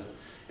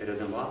it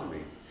doesn't bother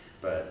me.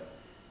 But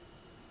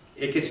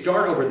it could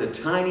start over the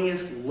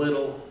tiniest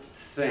little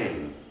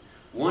thing.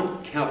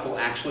 One couple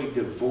actually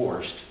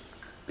divorced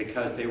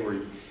because I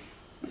don't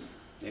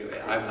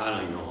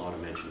even know how to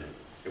mention it.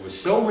 It was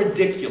so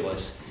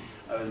ridiculous,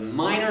 a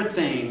minor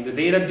thing, that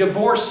they ended up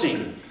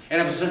divorcing.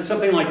 And it was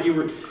something like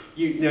you're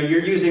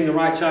using the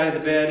right side of the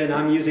bed and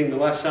I'm using the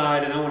left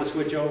side, and I want to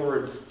switch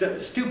over.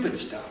 Stupid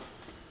stuff.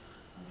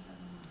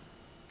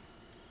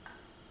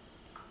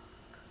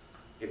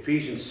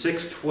 Ephesians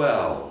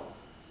 6:12.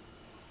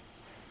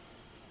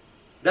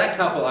 That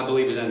couple, I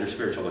believe, is under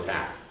spiritual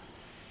attack.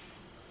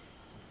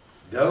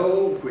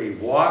 Though we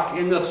walk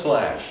in the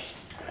flesh,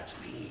 that's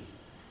me.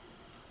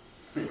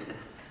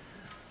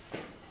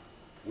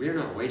 We are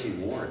not waging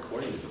war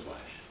according to the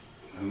flesh.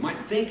 You might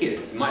think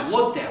it might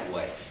look that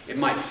way. It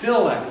might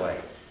feel that way.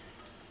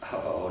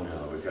 Oh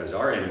no, because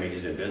our enemy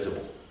is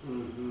invisible.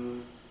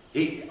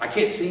 I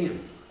can't see him,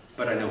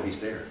 but I know he's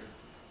there.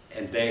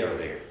 And they are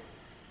there.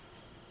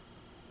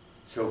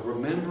 So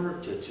remember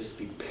to just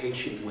be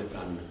patient with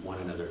one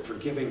another,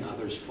 forgiving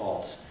others'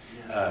 faults.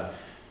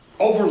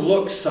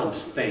 Overlook some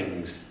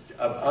things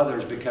of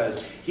others,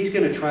 because he's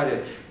going to try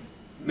to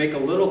make a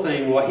little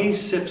thing while he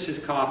sips his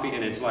coffee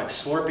and it's like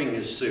slurping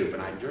his soup,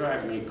 and it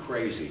drives me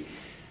crazy.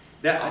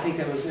 I think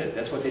that was it.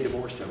 That's what they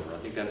divorced over. I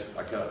think that's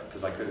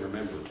because I couldn't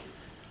remember.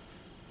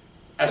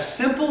 A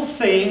simple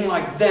thing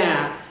like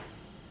that,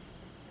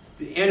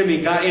 the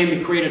enemy got in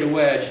and created a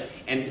wedge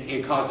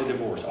and caused a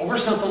divorce over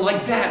something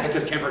like that,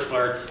 because tempers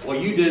flared. Well,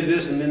 you did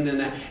this and then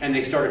that, and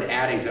they started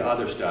adding to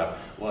other stuff.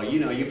 Well, you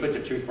know, you put the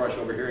toothbrush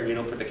over here and you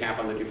don't put the cap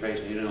on the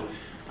toothpaste, and you know,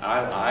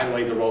 I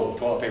laid the roll of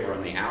toilet paper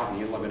on the out and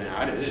you love it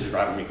out. This is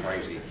driving me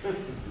crazy.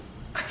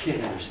 I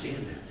can't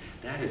understand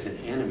that. That is an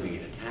enemy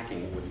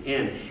attacking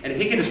within. And if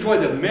he can destroy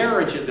the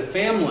marriage of the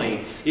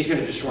family, he's going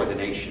to destroy the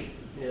nation.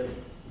 Yeah.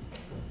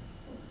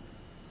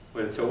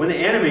 So when the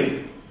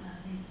enemy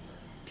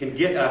can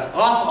get us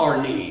off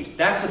our knees,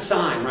 that's a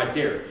sign right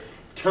there.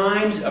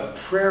 Times of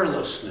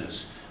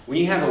prayerlessness. When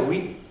you have a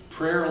weak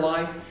prayer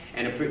life,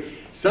 and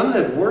some of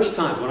the worst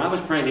times, when I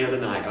was praying the other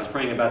night, I was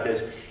praying about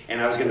this,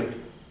 and I was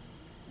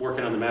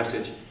working on the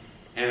message,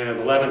 and at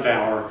the 11th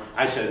hour,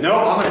 I said, nope,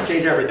 I'm going to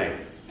change everything.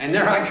 And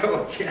there I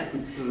go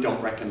again.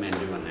 Don't recommend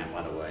doing that,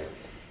 by the way.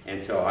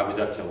 And so I was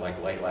up till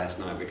like late last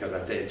night, because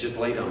it just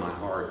laid on my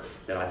heart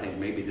that I think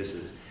maybe this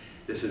is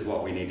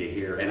what we need to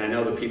hear. And I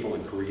know the people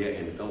in Korea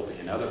and the Philippines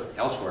and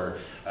elsewhere,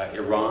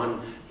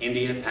 Iran,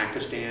 India,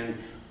 Pakistan,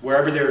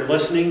 wherever they're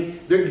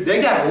listening,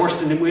 they got it worse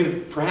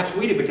than perhaps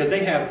we do, because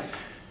they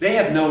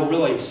have no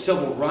really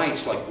civil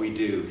rights like we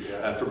do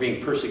for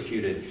being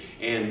persecuted.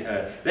 And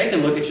they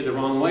can look at you the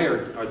wrong way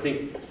or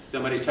think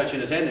somebody's touching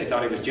his head and they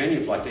thought he was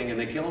genuflecting and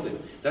they killed him.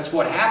 That's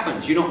what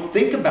happens. You don't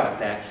think about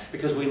that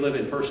because we live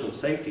in personal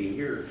safety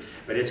here.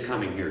 But it's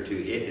coming here too.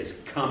 It is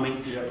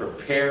coming.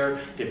 Prepare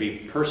to be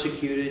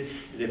persecuted.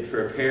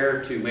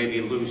 Prepare to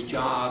maybe lose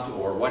jobs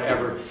or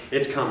whatever.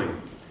 It's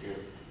coming.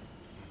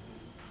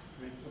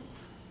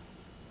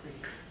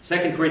 2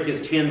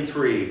 Corinthians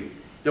 10:3.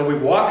 Though we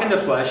walk in the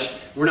flesh,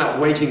 we're not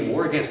waging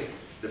war against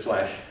the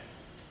flesh.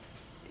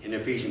 In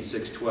Ephesians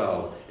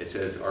 6:12, it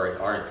says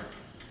our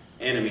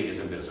enemy is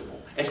invisible.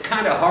 It's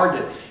kind of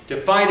hard to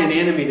find an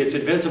enemy that's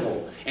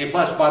invisible. And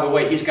plus, by the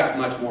way, he's got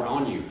much more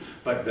on you.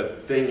 But the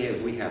thing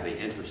is, we have the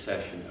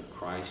intercession of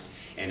Christ.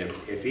 And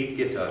if he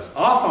gets us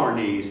off our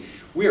knees,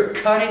 we are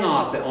cutting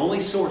off the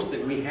only source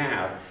that we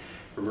have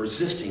from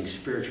resisting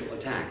spiritual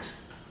attacks.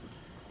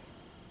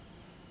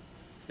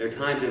 There are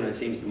times when it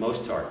seems the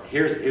most dark.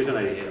 Here's an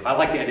idea. I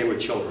like the idea with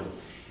children.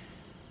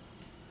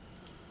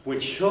 When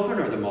children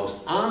are the most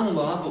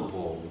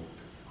unlovable,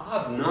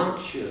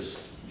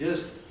 obnoxious,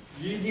 just,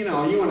 you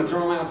know, you want to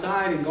throw them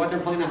outside and go out there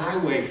and play on the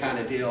highway kind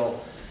of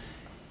deal,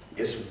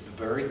 it's the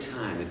very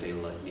time that they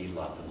need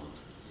love the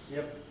most.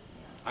 Yep.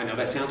 I know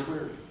that sounds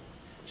weird.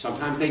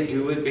 Sometimes they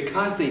do it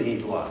because they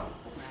need love.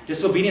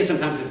 Disobedience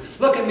sometimes is,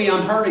 look at me,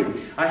 I'm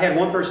hurting. I had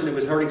one person that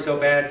was hurting so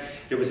bad,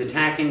 that was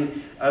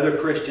attacking other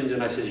Christians,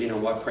 and I said, you know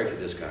what, pray for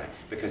this guy,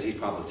 because he's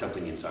probably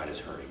something inside is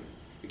hurting.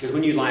 Because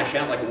when you lash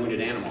out like a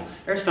wounded animal,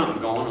 there's something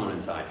going on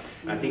inside.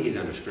 And I think he's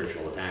under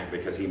spiritual attack,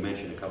 because he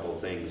mentioned a couple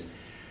of things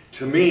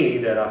to me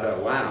that I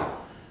thought, wow.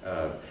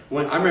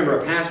 When I remember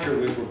a pastor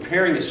was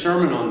preparing a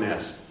sermon on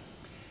this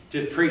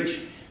to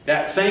preach.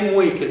 That same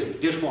week his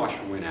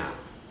dishwasher went out.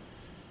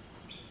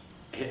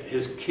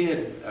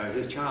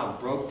 His child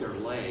broke their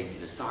leg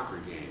in a soccer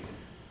game.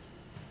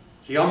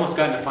 He almost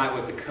got in a fight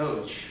with the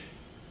coach.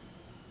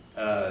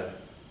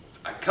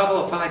 A couple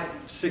of 5,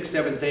 6,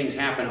 7 things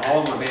happened, all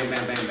of them, bam,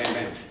 bam, bam, bam,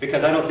 bam.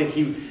 Because I don't think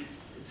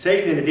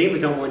Satan and the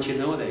demons don't want you to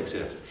know they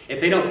exist.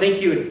 If they don't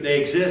think they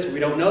exist, we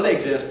don't know they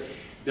exist,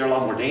 they're a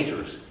lot more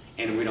dangerous.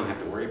 And we don't have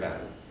to worry about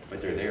them. But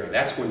they're there.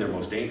 That's when they're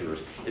most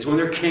dangerous, is when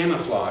they're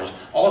camouflaged.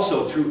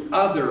 Also through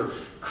other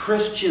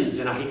Christians.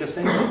 And I hate to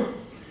say it.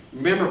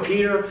 Remember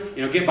Peter?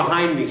 You know, get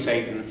behind me,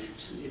 Satan.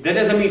 That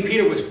doesn't mean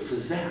Peter was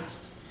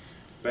possessed.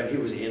 But he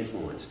was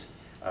influenced.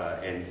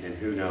 And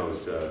who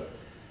knows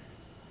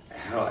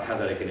how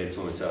that can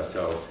influence us.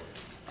 So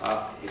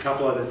a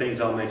couple other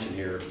things I'll mention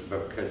here,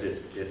 because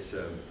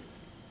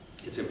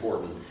it's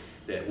important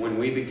that when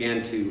we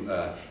begin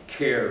to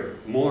care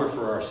more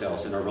for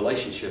ourselves and our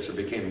relationships are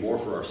becoming more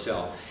for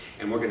ourselves,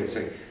 and we're going to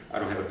say, I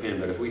don't have a pen,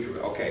 but if we,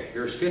 okay,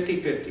 here's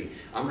 50-50.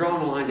 I'm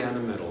drawing a line down the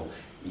middle.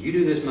 You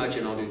do this much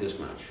and I'll do this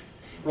much.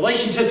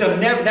 Relationships have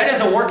never, that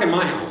doesn't work in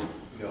my home.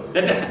 No.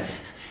 It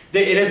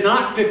is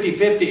not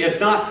 50-50. It's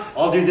not,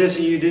 I'll do this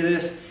and you do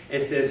this.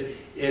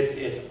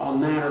 It's a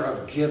matter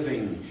of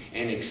giving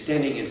and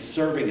extending and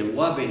serving and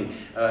loving,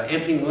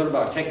 emptying the litter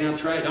box, taking out the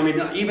trash. I mean,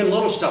 even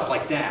little stuff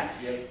like that.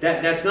 Yep.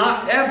 That's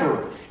not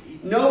ever,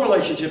 no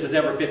relationship is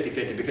ever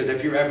 50-50, because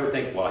if you ever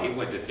think, well, he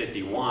went to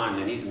 51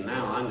 and he's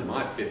now on to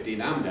my 50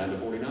 and I'm down to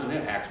 49,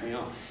 that hacks me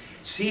off.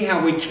 See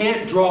how we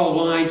can't draw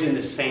lines in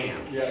the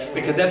sand,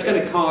 because that's going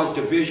to cause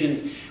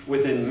divisions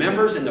within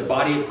members in the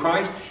body of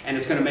Christ, and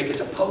it's going to make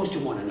us opposed to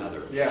one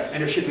another. Yes.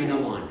 And there should be no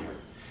line there.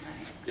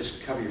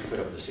 Just cover your foot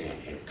up with the sand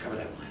and cover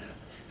that line up.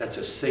 That's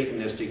a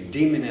Satanistic,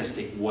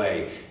 demonistic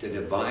way to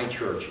divide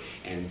church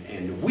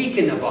and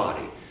weaken the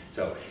body.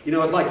 So, you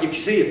know, it's like if you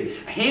see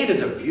it, a hand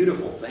is a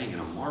beautiful thing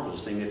and a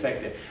marvelous thing. In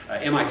fact,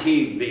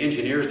 MIT, the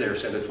engineers there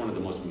said it's one of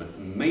the most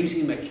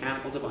amazing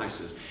mechanical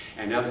devices.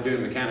 And now they're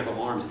doing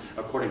mechanical arms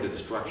according to the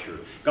structure.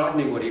 God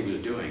knew what he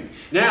was doing.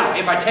 Now,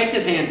 if I take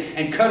this hand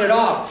and cut it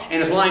off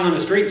and it's lying on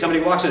the street and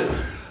somebody walks in,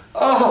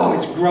 oh,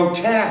 it's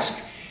grotesque.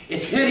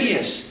 It's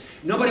hideous.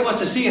 Nobody wants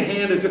to see a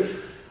hand.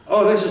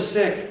 Oh, this is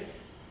sick.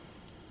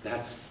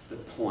 That's the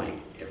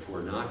point. If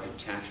we're not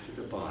attached to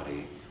the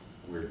body,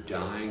 we're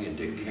dying and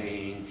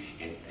decaying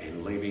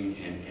and leaving,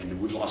 and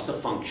we've lost the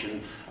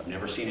function. I've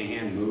never seen a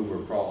hand move or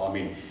crawl. I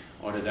mean,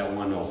 what is that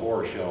one, a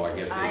horror show? I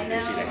guess they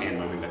see the hand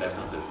moving, but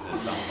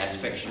that's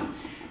fiction.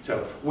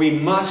 So we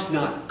must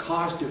not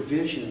cause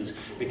divisions,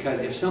 because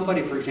if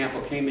somebody, for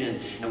example, came in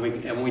and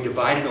we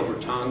divided over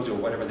tongues or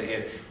whatever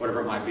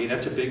it might be,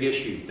 that's a big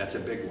issue. That's a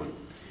big one.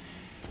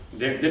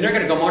 Then they're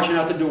going to go marching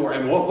out the door,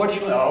 and what do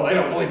you? Oh, they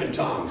don't believe in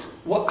tongues.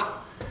 What?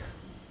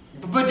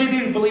 But do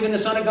they believe in the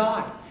Son of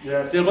God?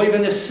 Yes. Do they believe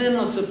in the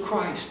sinless of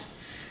Christ?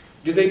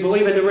 Do they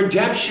believe in the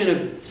redemption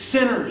of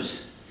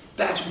sinners?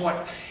 That's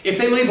what. If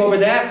they leave over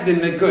that, then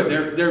they're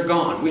good. They're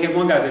gone. We have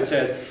one guy that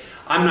says,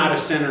 "I'm not a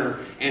sinner,"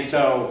 and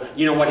so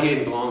you know what? He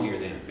didn't belong here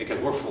then, because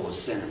we're full of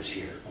sinners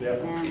here.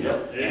 Yep. You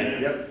know.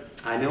 Yep. Yep.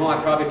 I know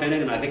I probably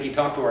offended him. I think he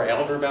talked to our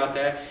elder about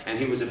that, and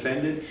he was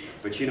offended.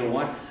 But you know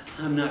what?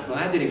 I'm not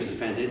glad that he was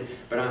offended,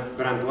 but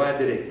I'm glad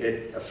that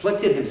it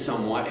afflicted him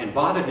somewhat and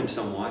bothered him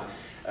somewhat,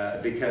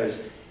 because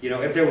you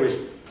know,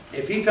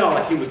 if he felt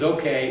like he was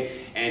okay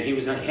and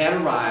had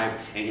arrived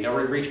and he'd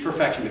already reached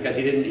perfection because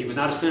he was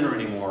not a sinner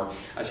anymore,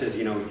 I says,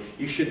 you know,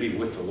 you should be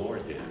with the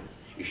Lord then.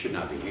 You should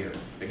not be here,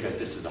 because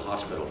this is a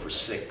hospital for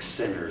sick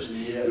sinners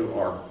who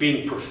are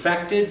being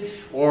perfected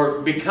or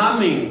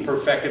becoming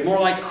perfected, more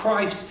like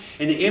Christ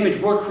in the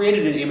image. We're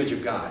created in the image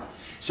of God.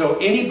 So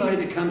anybody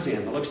that comes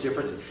in that looks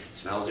different,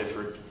 smells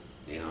different,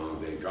 you know,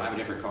 they drive a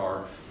different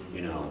car,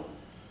 you know,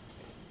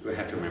 we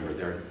have to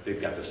remember they've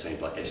got the same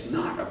blood. It's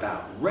not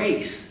about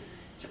race.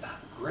 It's about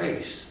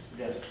grace.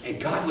 Yes.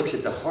 And God looks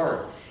at the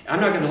heart. I'm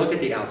not going to look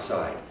at the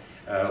outside.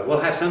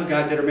 We'll have some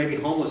guys that are maybe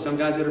homeless, some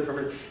guys that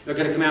are, they're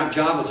going to come out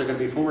jobless, they're going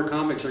to be former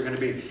convicts, they're going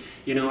to be,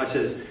 you know, I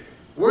says,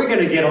 we're going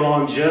to get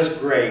along just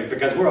great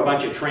because we're a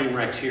bunch of train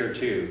wrecks here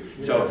too.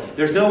 Yeah. So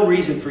there's no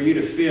reason for you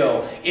to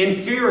feel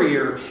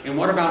inferior. And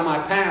what about my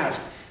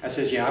past? I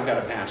says, yeah, I've got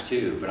a past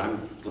too, but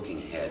I'm looking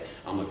ahead.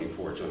 I'm looking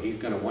forward. So he's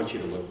going to want you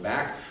to look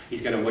back.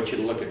 He's going to want you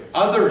to look at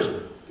others'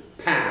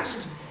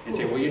 past and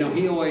say, well, you know,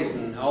 he always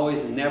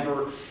and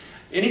never.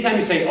 Anytime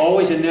you say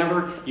always and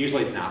never,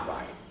 usually it's not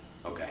right.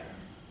 Okay.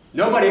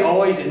 Nobody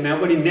always and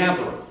nobody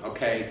never.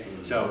 Okay.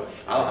 So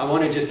I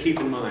want to just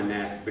keep in mind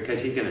that, because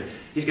he's going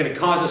to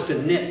cause us to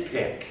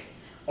nitpick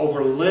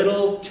over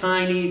little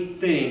tiny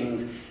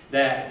things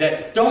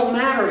that don't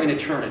matter in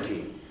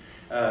eternity.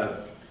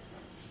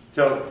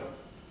 So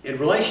in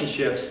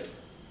relationships,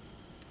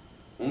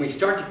 when we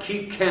start to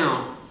keep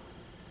count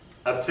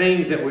of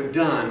things that we've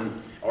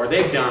done or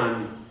they've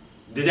done,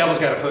 the devil's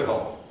got a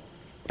foothold.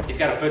 He's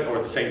got a foothold,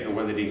 or Satan, or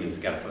one of the demons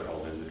has got a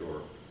foothold in the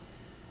door.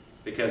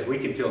 Because we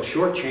can feel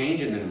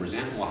shortchanged and then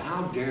resent, well,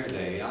 how dare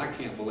they? I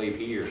can't believe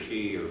he or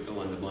she or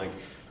fill in the blank,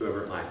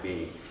 whoever it might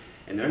be.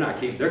 And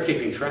they're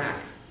keeping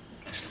track.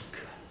 That's not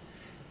good.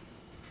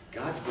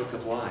 God's book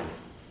of life,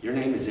 your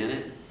name is in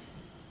it.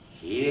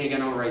 He ain't got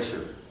no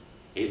eraser.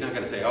 He's not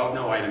going to say, oh,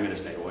 no, wait, I'm going to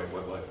stay. Wait.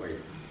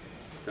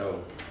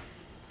 So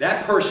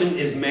that person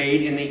is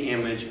made in the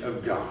image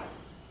of God.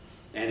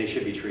 And they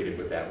should be treated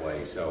with that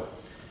way. So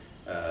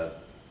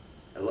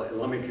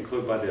let me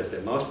conclude by this,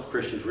 that most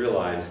Christians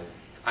realize,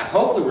 I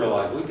hope we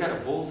realize, we've got a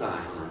bullseye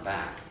on our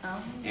back.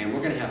 And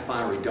we're going to have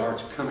fiery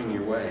darts coming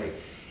your way.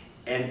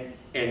 And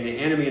the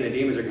enemy and the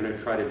demons are going to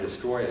try to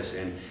destroy us.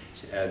 And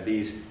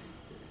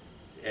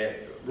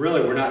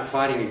really, we're not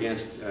fighting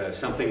against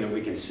something that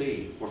we can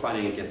see. We're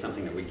fighting against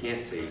something that we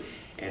can't see.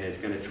 And it's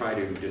going to try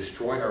to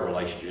destroy our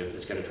relationship.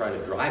 It's going to try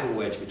to drive a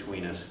wedge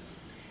between us.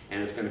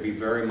 And it's going to be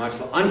very much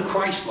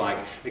un-Christ-like,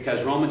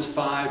 because Romans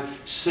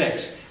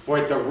 5:6, for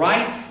at the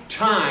right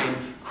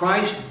time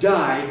Christ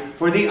died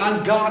for the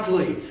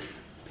ungodly.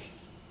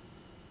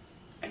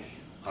 And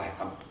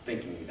I'm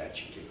thinking that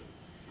you do.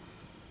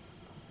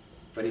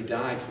 But he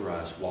died for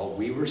us while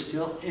we were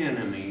still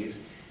enemies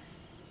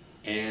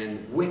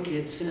and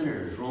wicked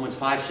sinners. Romans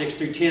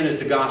 5:6-10 is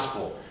the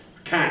gospel,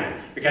 kind of,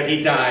 because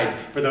he died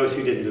for those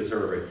who didn't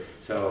deserve it.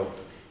 So,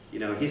 you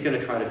know, he's going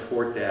to try to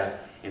thwart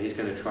that, and he's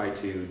going to try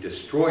to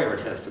destroy our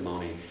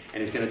testimony,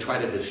 and he's going to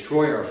try to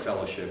destroy our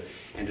fellowship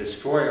and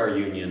destroy our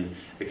union,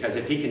 because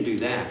if he can do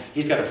that,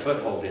 he's got a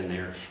foothold in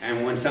there.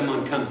 And when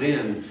someone comes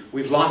in,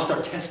 we've lost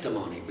our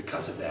testimony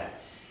because of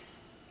that.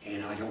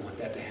 And I don't want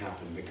that to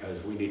happen,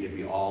 because we need to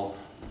be all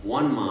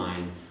one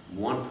mind,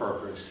 one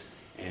purpose,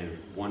 and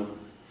one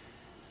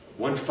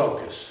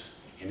focus,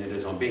 and it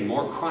is on being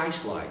more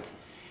Christ-like.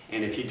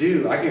 And if you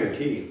do, I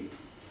guarantee you,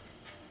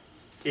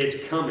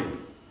 it's coming.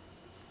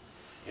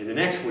 And the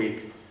next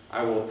week,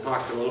 I will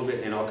talk a little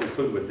bit, and I'll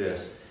conclude with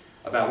this,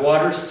 About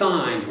what are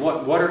signs,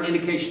 what are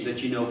indications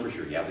that you know for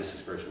sure, yeah, this is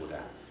spiritual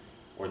death,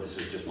 or this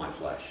is just my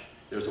flesh.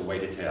 There's a way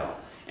to tell,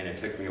 and it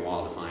took me a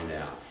while to find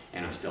out,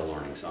 and I'm still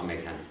learning, so I may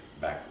come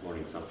back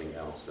learning something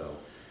else. So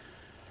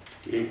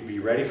be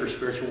ready for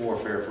spiritual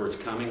warfare, for it's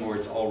coming, or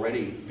it's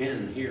already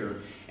been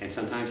here, and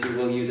sometimes he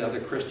will use other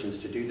Christians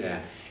to do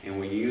that, and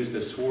we use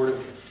the sword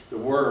of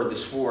the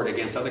sword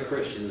against other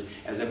Christians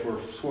as if we're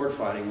sword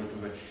fighting with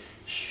them.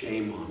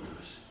 Shame on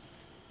us.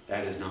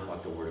 That is not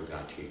what the Word of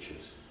God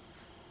teaches.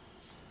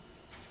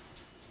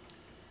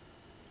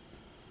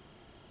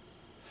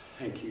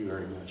 Thank you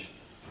very much.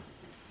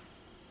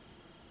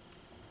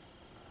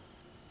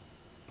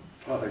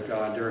 Father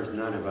God, there is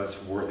none of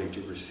us worthy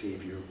to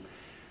receive your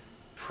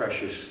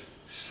precious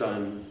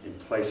Son in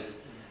place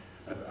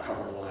of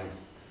our life.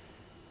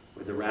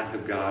 Where the wrath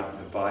of God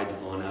abide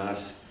on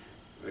us,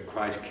 that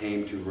Christ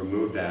came to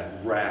remove that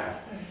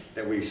wrath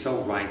that we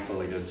so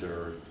rightfully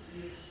deserve.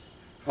 Yes.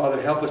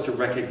 Father, help us to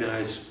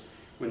recognize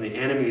when the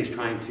enemy is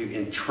trying to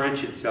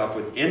entrench itself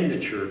within the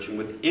church and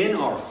within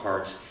our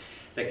hearts,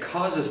 that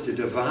cause us to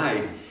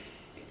divide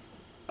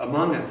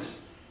among us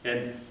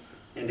and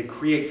to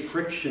create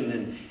friction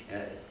and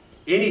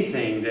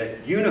anything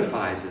that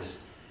unifies us.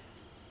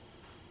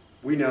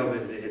 We know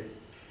that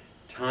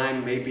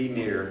time may be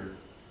near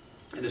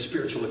and the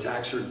spiritual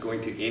attacks are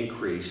going to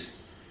increase.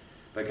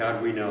 But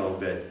God, we know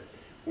that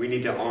we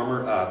need to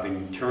armor up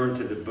and turn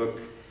to the book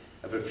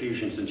of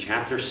Ephesians in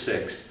chapter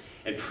 6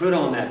 and put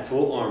on that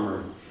full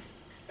armor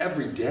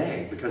every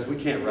day, because we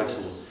can't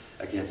wrestle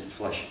against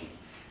flesh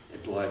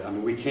and blood. I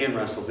mean, we can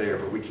wrestle there,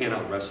 but we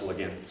cannot wrestle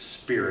against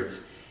spirits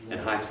in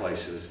high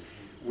places.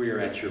 We are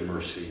at your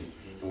mercy,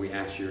 and we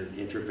ask your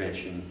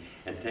intervention.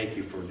 And thank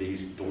you for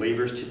these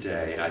believers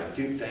today. And I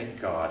do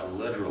thank God,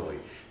 literally,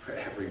 for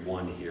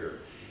everyone here.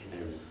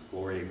 And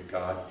glory to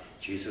God,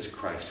 Jesus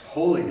Christ's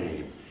holy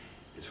name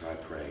is where I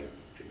pray.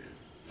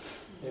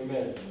 Amen.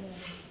 Amen. Amen.